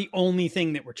that's not the only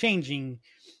thing that we're changing,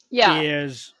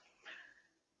 is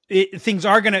things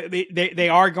are going to, they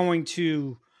are going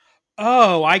to,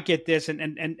 oh, I get this,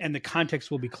 and the context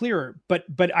will be clearer. But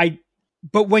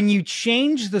when you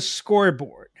change the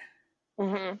scoreboard,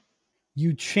 mm-hmm.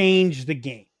 you change the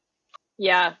game.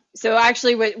 Yeah. So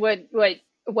actually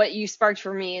what you sparked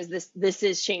for me is this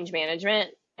is change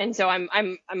management. And so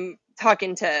I'm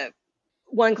talking to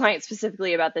one client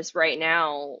specifically about this right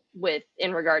now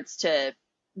in regards to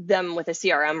them with a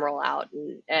CRM rollout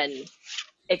and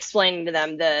explaining to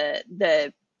them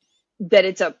that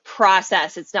it's a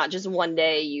process. It's not just one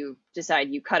day you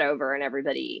decide you cut over and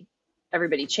everybody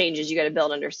changes. You got to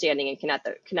build understanding and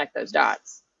connect those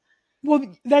dots. Well,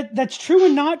 that's true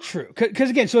and not true.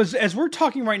 Because again, so as we're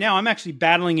talking right now, I'm actually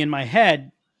battling in my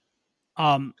head,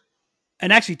 and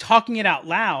actually talking it out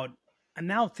loud. I'm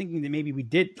now thinking that maybe we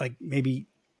did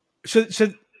so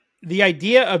the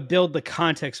idea of build the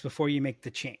context before you make the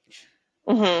change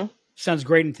sounds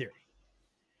great in theory.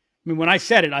 I mean, when I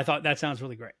said it, I thought that sounds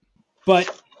really great, but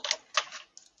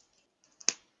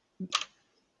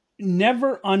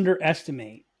never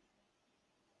underestimate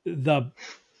the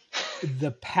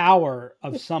power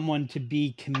of someone to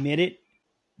be committed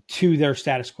to their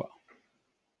status quo.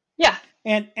 Yeah.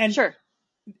 And sure.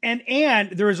 And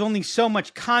there is only so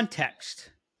much context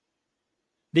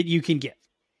that you can give.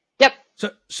 Yep.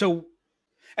 So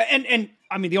and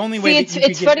I mean the only way it's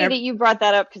funny that you brought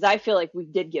that up because I feel like we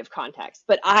did give context,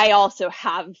 but I also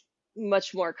have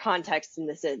much more context in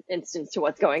this instance to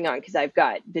what's going on because I've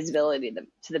got visibility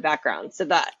to the background. So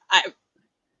that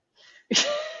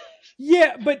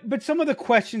yeah, but some of the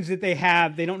questions that they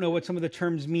have, they don't know what some of the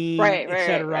terms mean, et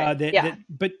cetera.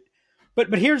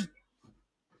 But here's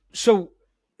so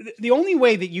the only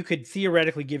way that you could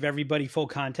theoretically give everybody full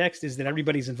context is that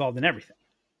everybody's involved in everything.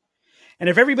 And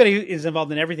if everybody is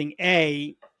involved in everything,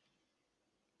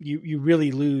 you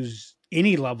really lose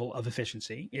any level of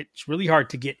efficiency. It's really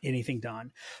hard to get anything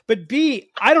done. But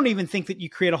B, I don't even think that you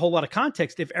create a whole lot of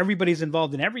context if everybody's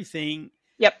involved in everything.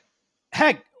 Yep.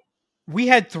 Heck, we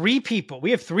had 3 people. We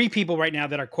have 3 people right now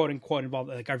that are quote unquote involved.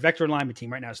 Like our vector alignment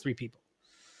team right now is 3 people.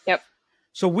 Yep.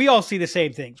 So we all see the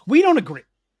same things. We don't agree.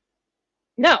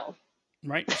 No.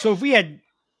 Right. So if we had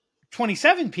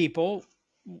 27 people,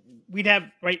 we'd have,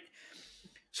 right.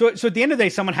 So at the end of the day,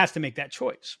 someone has to make that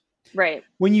choice. Right.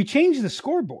 When you change the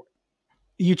scoreboard,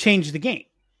 you change the game.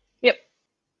 Yep.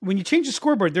 When you change the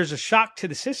scoreboard, there's a shock to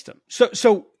the system.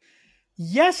 So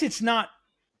yes, it's not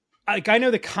like, I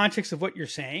know the context of what you're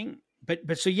saying,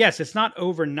 but so yes, it's not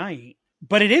overnight,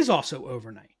 but it is also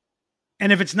overnight.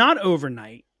 And if it's not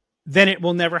overnight, then it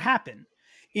will never happen.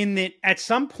 In that at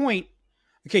some point,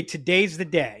 okay, today's the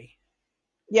day.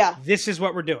 Yeah. This is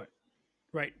what we're doing,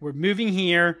 right? We're moving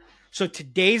here. So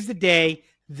today's the day.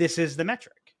 This is the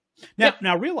metric.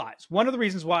 Now realize one of the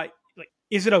reasons why, like,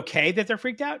 is it okay that they're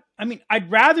freaked out? I mean, I'd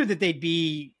rather that they'd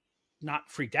be not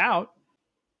freaked out,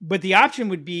 but the option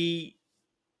would be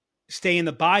stay in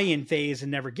the buy-in phase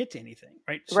and never get to anything,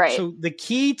 right? Right. So the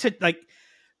key to like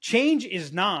change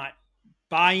is not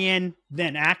buy-in,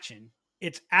 then action.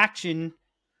 It's action,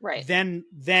 right?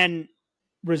 Then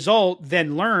result,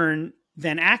 then learn,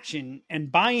 then action.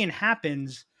 And buy-in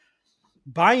happens.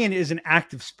 Buy-in is an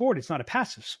active sport. It's not a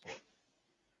passive sport,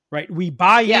 right? We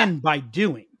buy in by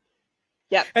doing.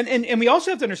 Yeah. And we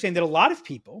also have to understand that a lot of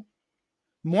people,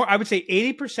 I would say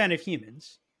 80% of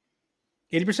humans,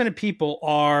 80% of people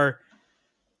are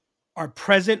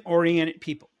present-oriented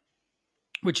people,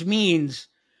 which means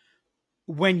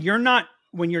when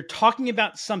you're talking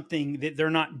about something that they're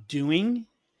not doing,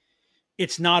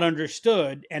 it's not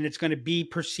understood and it's going to be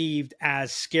perceived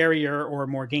as scarier or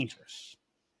more dangerous.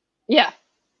 Yeah.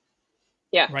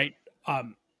 Yeah. Right.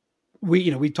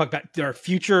 We talked about there's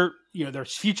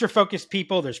future focused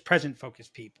people, there's present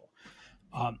focused people.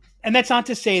 And that's not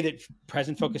to say that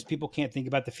present focused people can't think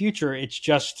about the future. It's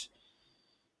just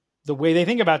the way they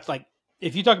think about it. Like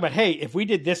if you talk about, hey, if we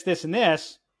did this, this, and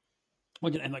this,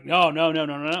 and like, no.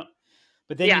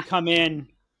 But then you come in,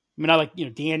 I mean, I like,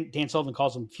 Dan Sullivan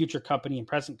calls them future company and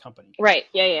present company. Right.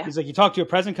 Yeah. He's like, you talk to a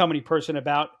present company person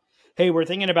about, hey, we're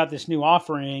thinking about this new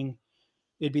offering.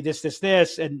 It'd be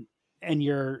this, and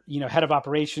your, head of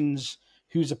operations,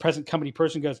 who's a present company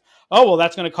person, goes, oh, well,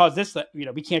 that's going to cause this,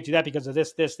 we can't do that because of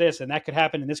this, and that could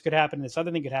happen, and this could happen, and this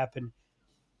other thing could happen.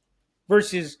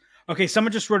 Versus, okay,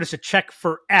 someone just wrote us a check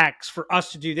for X for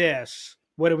us to do this.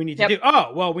 What do we need to do?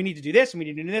 Oh, well, we need to do this, and we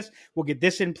need to do this. We'll get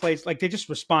this in place. Like they just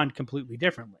respond completely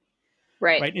differently.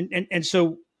 Right. Right. And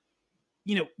so,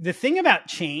 the thing about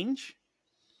change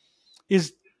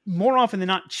is more often than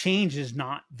not, change is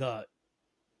not the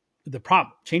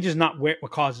problem. Change is not what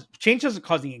causes change. Doesn't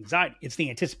cause the anxiety. It's the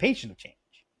anticipation of change.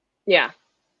 Yeah.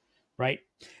 Right.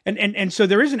 And so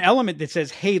there is an element that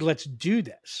says, hey, let's do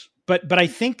this. But I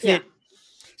think that,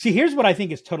 see, here's what I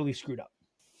think is totally screwed up.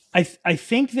 I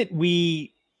think that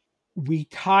we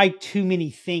tie too many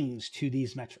things to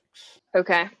these metrics.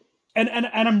 Okay. and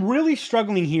I'm really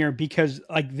struggling here because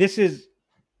like this is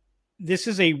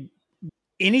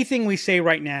anything we say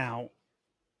right now,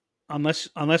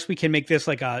 unless we can make this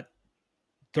like a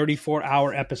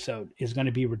 34-hour episode, is going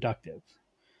to be reductive.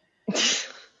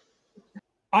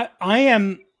 I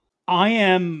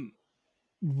am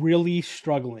really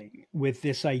struggling with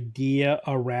this idea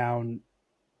around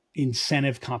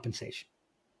incentive compensation.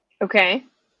 Okay.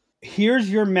 Here's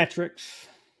your metrics.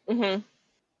 Mm-hmm.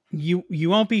 You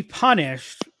won't be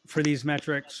punished for these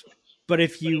metrics, but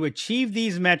if you achieve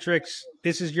these metrics,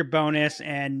 this is your bonus,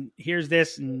 and here's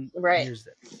this, and Right. here's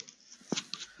this.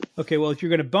 Okay, well, if you're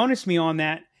going to bonus me on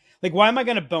that, like, why am I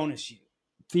going to bonus you?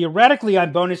 Theoretically,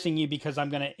 I'm bonusing you because I'm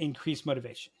going to increase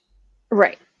motivation.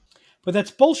 Right. But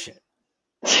that's bullshit.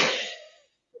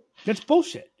 That's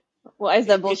bullshit. Why is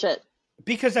that bullshit?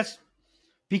 Because it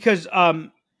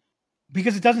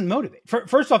doesn't motivate.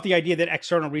 First off, the idea that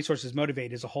external resources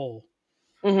motivate is a whole.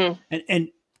 Mm-hmm. And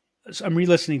so I'm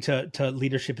re-listening to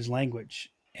Leadership is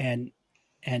Language, and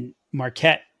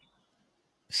Marquette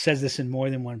says this in more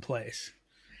than one place.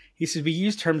 He says we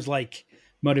use terms like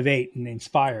motivate and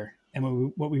inspire,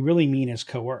 and what we really mean is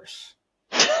coerce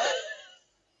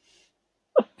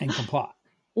and comply.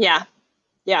 Yeah.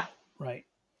 Yeah. Right.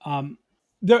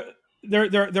 There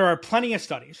are plenty of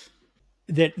studies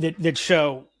that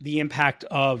show the impact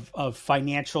of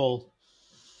financial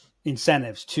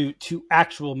incentives to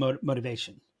actual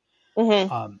motivation.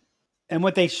 Mm-hmm. And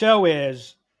what they show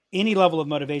is any level of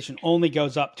motivation only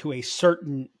goes up to a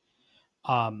certain,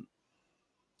 once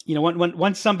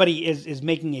somebody is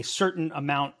making a certain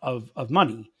amount of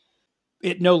money,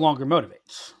 it no longer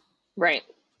motivates. Right.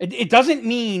 It doesn't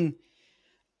mean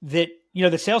that,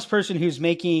 the salesperson who's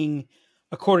making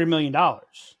 $250,000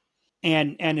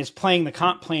 and is playing the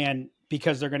comp plan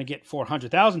because they're going to get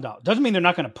 $400,000 doesn't mean they're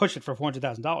not going to push it for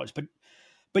 $400,000,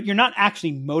 but you're not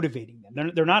actually motivating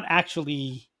them. They're not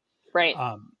actually right.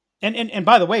 And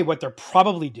by the way, what they're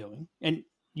probably doing, and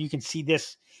you can see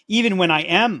this even when I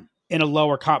am in a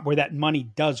lower comp where that money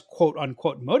does quote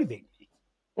unquote motivate me.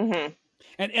 Mm-hmm.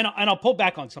 And I'll pull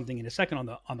back on something in a second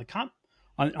on the comp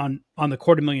on the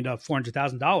 $250,000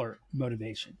 $400,000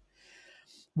 motivation.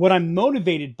 What I'm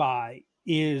motivated by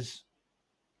is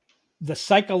the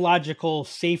psychological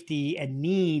safety and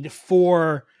need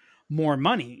for more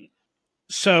money.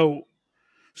 So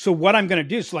what I'm going to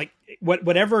do is like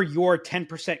whatever your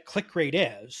 10% click rate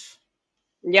is.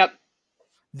 Yep.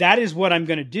 That is what I'm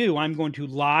going to do. I'm going to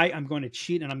lie, I'm going to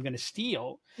cheat, and I'm going to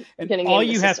steal. And all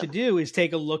you have to do is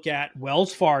take a look at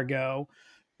Wells Fargo,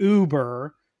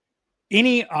 Uber,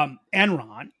 any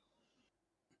Enron,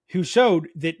 who showed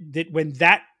that when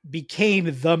that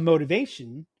became the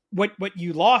motivation, what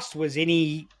you lost was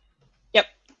any. Yep.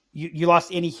 You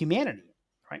lost any humanity,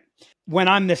 right? When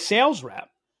I'm the sales rep,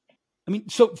 I mean,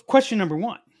 so question number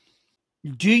one,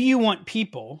 do you want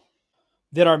people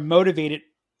that are motivated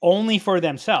only for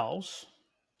themselves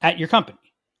at your company?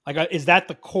 Like, is that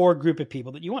the core group of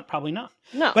people that you want? Probably not.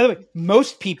 No. By the way,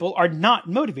 most people are not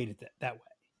motivated that way.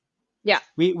 Yeah.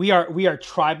 We are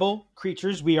tribal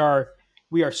creatures. We are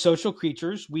social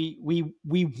creatures. We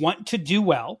want to do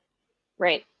well.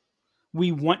 Right.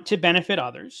 We want to benefit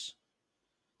others.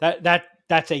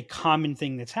 That's a common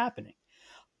thing that's happening.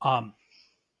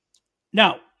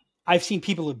 Now, I've seen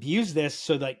people abuse this.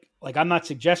 So like I'm not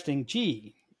suggesting,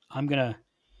 gee, I'm gonna,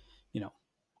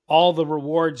 all the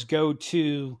rewards go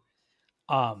to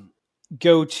the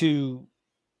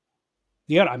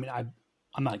owner. I mean,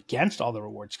 I'm not against all the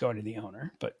rewards going to the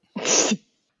owner, but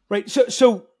right.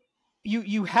 So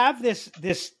you have this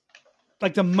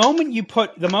like the moment you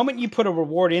put a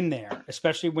reward in there,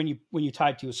 especially when you tie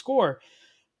it to a score,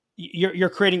 you're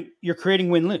creating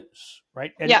win-lose,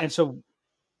 right? And so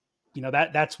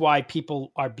that's why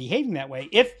people are behaving that way.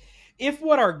 If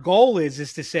what our goal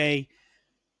is to say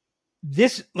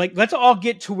this, like, let's all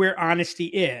get to where honesty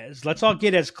is. Let's all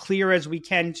get as clear as we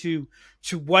can to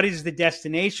what is the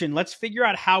destination. Let's figure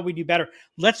out how we do better.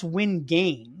 Let's win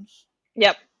games.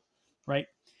 Yep. Right.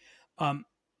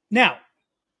 Now,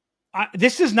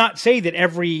 this does not say that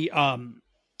every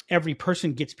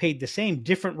person gets paid the same.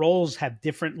 Different roles have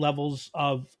different levels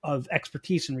of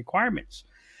expertise and requirements.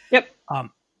 Yep.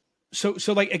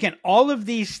 So like, again, all of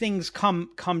these things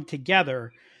come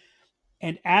together.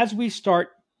 And as we start,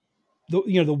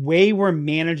 the way we're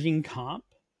managing comp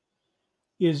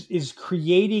is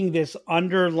creating this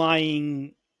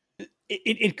underlying,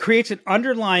 it creates an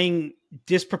underlying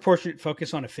disproportionate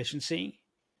focus on efficiency,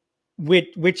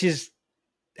 which is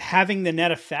having the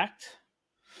net effect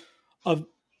of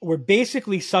we're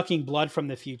basically sucking blood from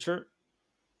the future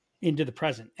into the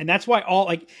present. And that's why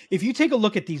if you take a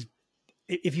look at these,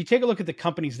 if you take a look at the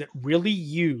companies that really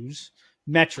use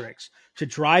metrics to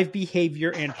drive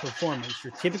behavior and performance,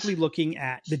 you're typically looking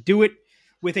at the do it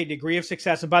with a degree of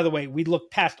success. And by the way, we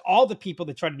look past all the people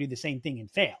that try to do the same thing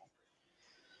and fail,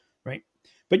 right?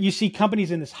 But you see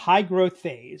companies in this high growth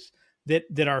phase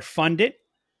that are funded.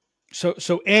 So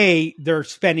they're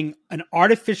spending an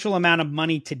artificial amount of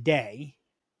money today.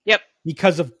 Yep.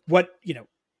 Because of what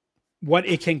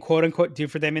it can quote unquote do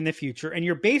for them in the future. And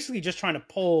you're basically just trying to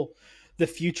pull the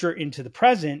future into the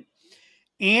present,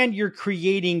 and you're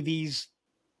creating these,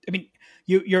 I mean,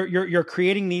 you're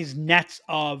creating these nets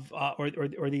of,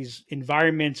 or these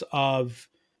environments of,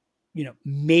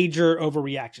 major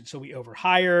overreaction. So we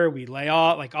overhire, we lay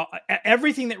off, like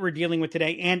everything that we're dealing with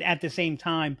today. And at the same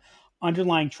time,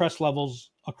 underlying trust levels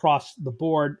across the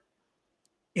board,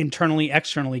 internally,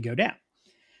 externally, go down.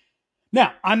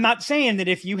 Now, I'm not saying that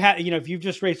if you have, if you've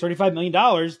just raised $35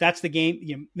 million, that's the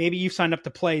game. Maybe you signed up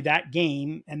to play that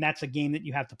game, and that's a game that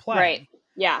you have to play. Right.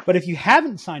 Yeah. But if you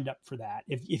haven't signed up for that,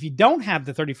 if you don't have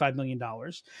the $35 million,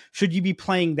 should you be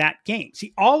playing that game?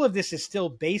 See, all of this is still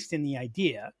based in the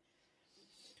idea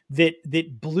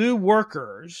that blue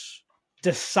workers,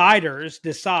 deciders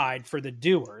decide for the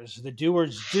doers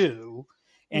do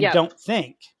and don't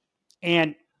think.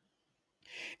 And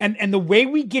the way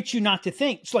we get you not to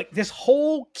think, so like this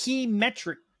whole key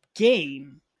metric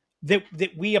game that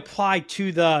we apply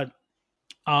to the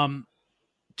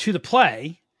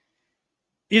play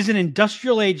is an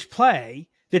industrial age play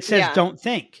that says don't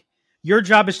think. Your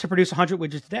job is to produce 100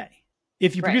 widgets a day.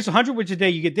 If you produce 100 widgets a day,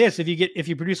 you get this. If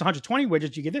you produce 120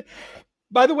 widgets, you get this.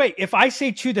 By the way, if I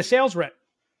say to the sales rep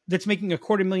that's making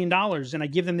 $250,000 and I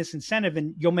give them this incentive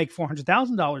and you'll make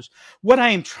 $400,000, what I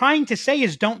am trying to say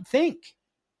is don't think.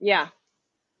 Yeah.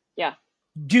 Yeah.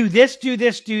 Do this, do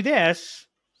this, do this.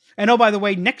 And oh, by the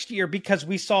way, next year, because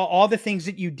we saw all the things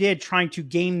that you did trying to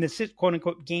game the quote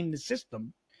unquote game the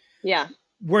system. Yeah.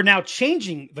 We're now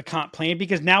changing the comp plan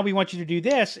because now we want you to do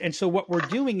this. And so what we're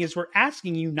doing is we're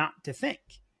asking you not to think.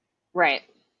 Right.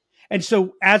 And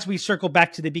so as we circle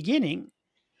back to the beginning,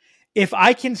 if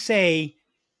I can say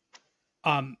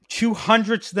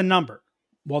 200's the number,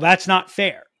 well, that's not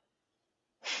fair.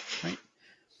 Right.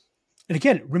 And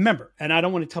again, remember, and I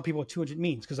don't want to tell people what 200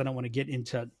 means because I don't want to get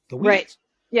into the weeds. Right.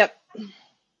 Yep.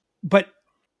 But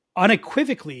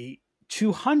unequivocally,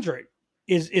 200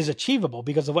 is achievable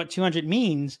because of what 200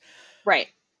 means. Right.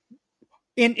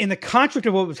 In the construct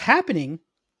of what was happening,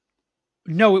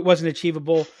 no, it wasn't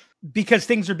achievable because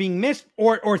things are being missed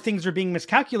or things are being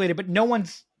miscalculated, but no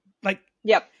one's like,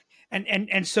 yep.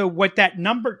 And so what a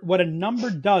number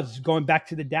does, going back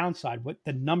to the downside, what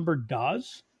the number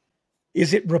does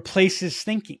is it replaces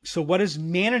thinking. So what does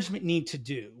management need to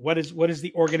do? What does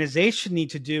the organization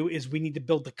need to do is we need to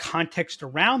build the context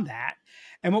around that.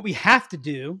 And what we have to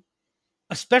do,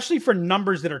 especially for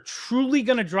numbers that are truly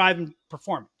going to drive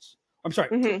performance. I'm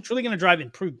sorry, truly going to drive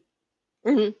improvement.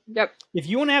 Mm-hmm. Yep. If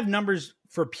you want to have numbers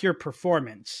for pure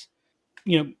performance,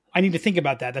 I need to think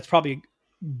about that. That's probably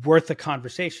worth a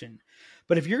conversation.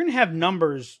 But if you're going to have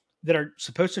numbers that are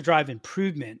supposed to drive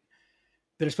improvement,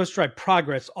 that are supposed to drive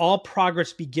progress, all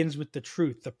progress begins with the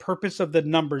truth. The purpose of the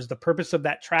numbers, the purpose of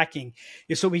that tracking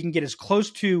is so we can get as close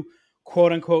to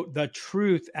quote unquote the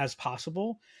truth as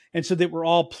possible. And so that we're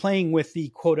all playing with the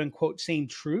quote unquote same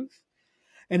truth.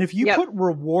 And if you put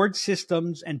reward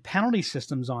systems and penalty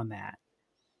systems on that,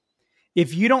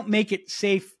 if you don't make it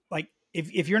safe, like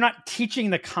if you're not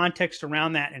teaching the context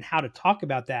around that and how to talk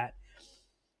about that,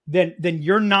 then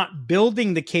you're not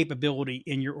building the capability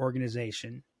in your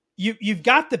organization. You've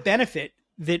got the benefit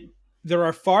that there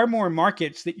are far more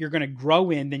markets that you're going to grow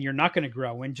in than you're not going to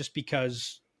grow in just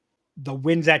because the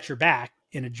wind's at your back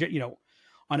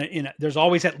there's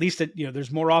always at least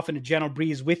there's more often a gentle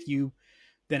breeze with you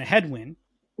than a headwind.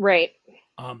 Right.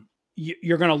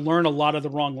 You're going to learn a lot of the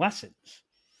wrong lessons.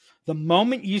 The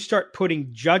moment you start putting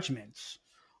judgments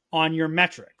on your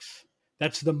metrics,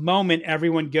 that's the moment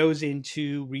everyone goes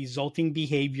into resulting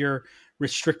behavior,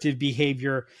 restrictive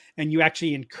behavior, and you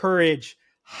actually encourage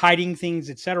hiding things,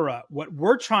 etc. What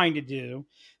we're trying to do,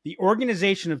 the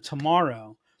organization of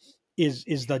tomorrow, is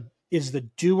the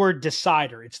doer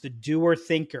decider. It's the doer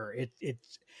thinker.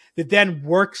 It's that then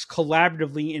works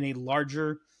collaboratively in a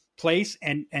larger place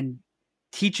and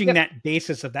teaching that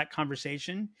basis of that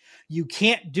conversation. You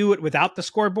can't do it without the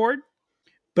scoreboard,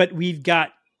 but we've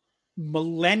got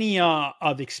millennia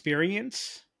of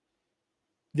experience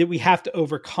that we have to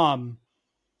overcome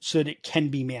so that it can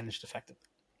be managed effectively.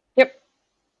 Yep.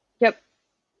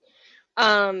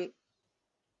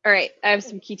 All right. I have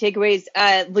some key takeaways.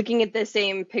 Looking at the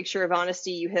same picture of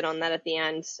honesty, you hit on that at the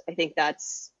end. I think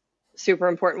that's super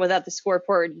important. Without the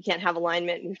scoreboard, you can't have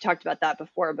alignment. We've talked about that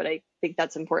before, but I think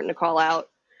that's important to call out.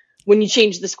 When you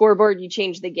change the scoreboard, you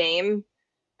change the game.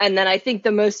 And then I think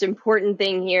the most important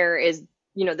thing here is,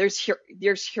 there's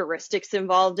heuristics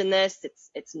involved in this.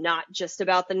 It's not just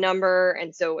about the number.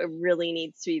 And so it really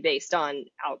needs to be based on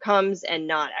outcomes and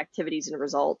not activities and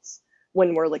results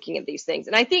when we're looking at these things.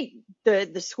 And I think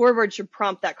the scoreboard should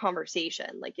prompt that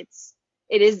conversation. Like it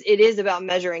is about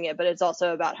measuring it, but it's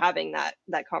also about having that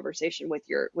conversation with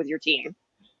your team.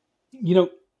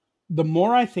 The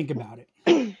more I think about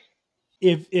it,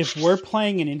 if we're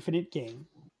playing an infinite game,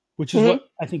 which is what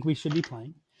I think we should be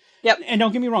playing. Yep. And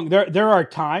don't get me wrong, there are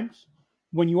times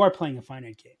when you are playing a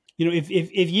finite game.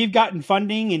 If you've gotten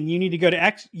funding and you need to go to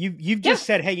X, you've just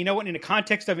said, hey, you know what? In the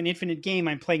context of an infinite game,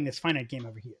 I'm playing this finite game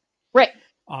over here. Right.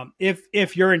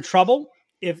 If you're in trouble,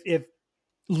 if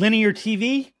linear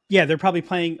TV, yeah, they're probably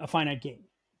playing a finite game.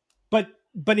 But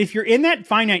if you're in that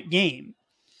finite game,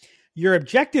 your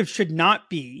objective should not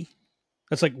be,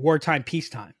 that's like wartime,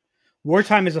 peacetime.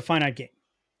 Wartime is a finite game.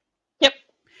 Yep.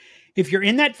 If you're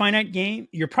in that finite game,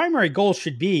 your primary goal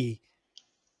should be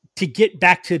to get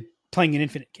back to playing an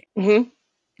infinite game.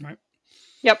 Mm-hmm. Right?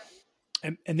 Yep.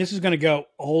 And this is going to go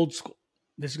old school.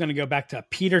 This is going to go back to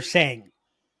Peter Sang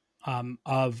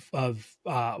of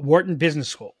Wharton Business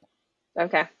School.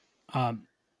 Okay. Who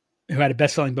had a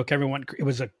best-selling book. It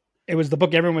was the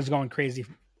book everyone was going crazy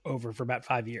over for about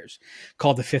 5 years,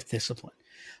 called The Fifth Discipline.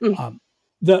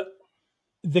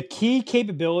 The key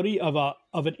capability of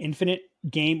an infinite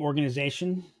game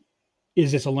organization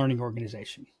is it's a learning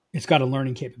organization. It's got a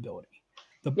learning capability.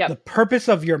 The purpose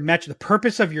of your the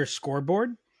purpose of your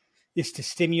scoreboard is to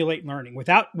stimulate learning.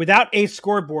 Without a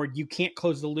scoreboard, you can't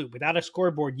close the loop. Without a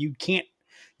scoreboard, you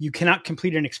cannot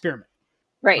complete an experiment.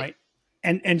 Right.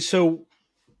 And so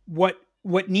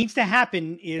what needs to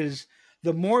happen is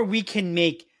the more we can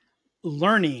make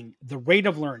learning, the rate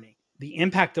of learning, the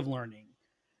impact of learning,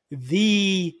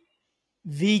 the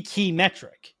key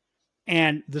metric,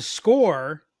 and the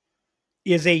score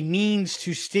is a means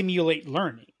to stimulate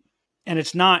learning. And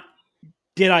it's not,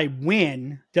 did I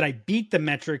win? Did I beat the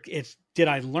metric? It's, did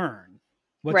I learn?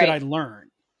 What did I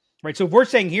learn? Right. So if we're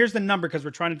saying, here's the number because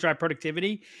we're trying to drive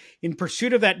productivity, in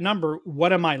pursuit of that number,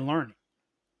 what am I learning?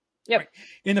 Yep. Right?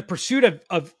 In the pursuit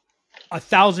of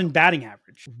 1,000 batting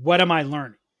average, what am I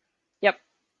learning? Yep.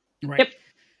 Right. Yep.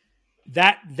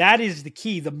 That is the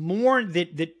key. The more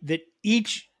that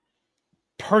each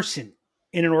person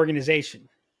in an organization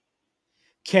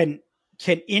can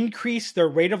increase their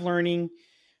rate of learning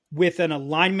with an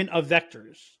alignment of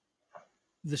vectors,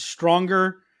 the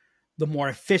stronger, the more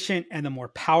efficient, and the more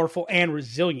powerful and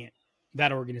resilient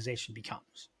that organization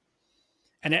becomes.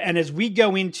 And as we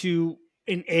go into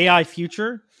an AI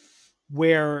future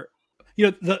where,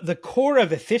 the core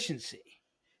of efficiency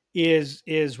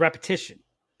is repetition.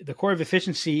 The core of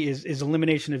efficiency is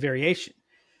elimination of variation.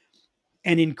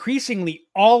 And increasingly,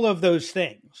 all of those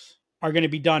things are going to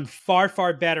be done far,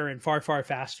 far better and far, far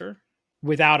faster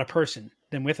without a person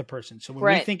than with a person. So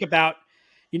when we think about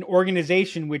an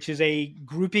organization, which is a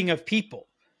grouping of people,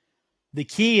 the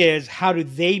key is, how do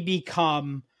they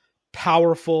become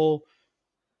powerful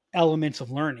elements of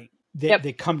learning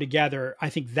that come together? I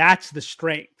think that's the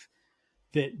strength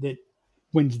that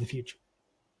wins the future.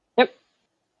 Yep.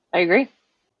 I agree.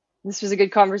 This was a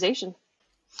good conversation.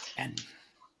 And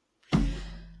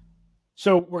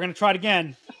so we're going to try it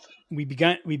again. We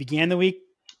began the week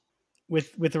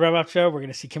with the RevOps show. We're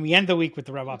going to see, can we end the week with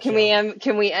the RevOps show?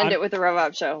 Can we end it with the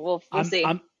RevOps show? We'll see.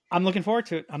 I'm looking forward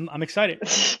to it. I'm excited.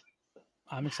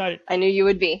 I'm excited. I knew you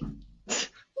would be.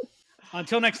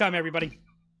 Until next time, everybody.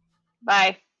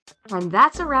 Bye. And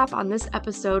that's a wrap on this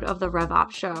episode of the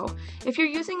RevOps Show. If you're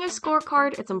using a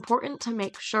scorecard, it's important to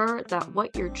make sure that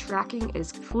what you're tracking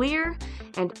is clear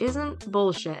and isn't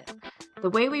bullshit. The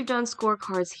way we've done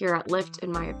scorecards here at Lyft,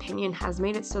 in my opinion, has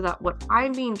made it so that what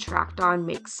I'm being tracked on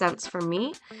makes sense for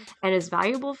me and is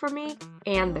valuable for me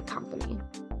and the company.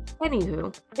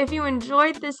 Anywho, if you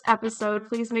enjoyed this episode,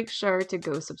 please make sure to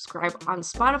go subscribe on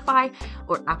Spotify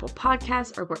or Apple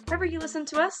Podcasts or wherever you listen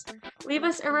to us. Leave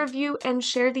us a review and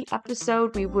share the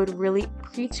episode. We would really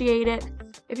appreciate it.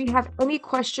 If you have any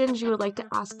questions you would like to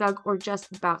ask Doug or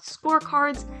just about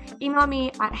scorecards, email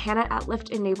me at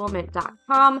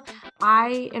hannah@lyftenablement.com.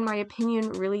 I, in my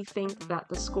opinion, really think that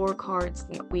the scorecards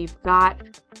that we've got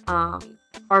are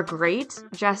great.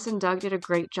 Jess and Doug did a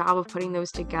great job of putting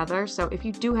those together. So if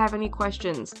you do have any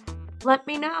questions, let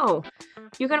me know.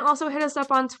 You can also hit us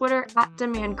up on Twitter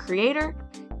 @DemandCreator.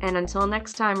 And until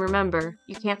next time, remember,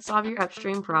 you can't solve your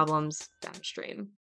upstream problems downstream.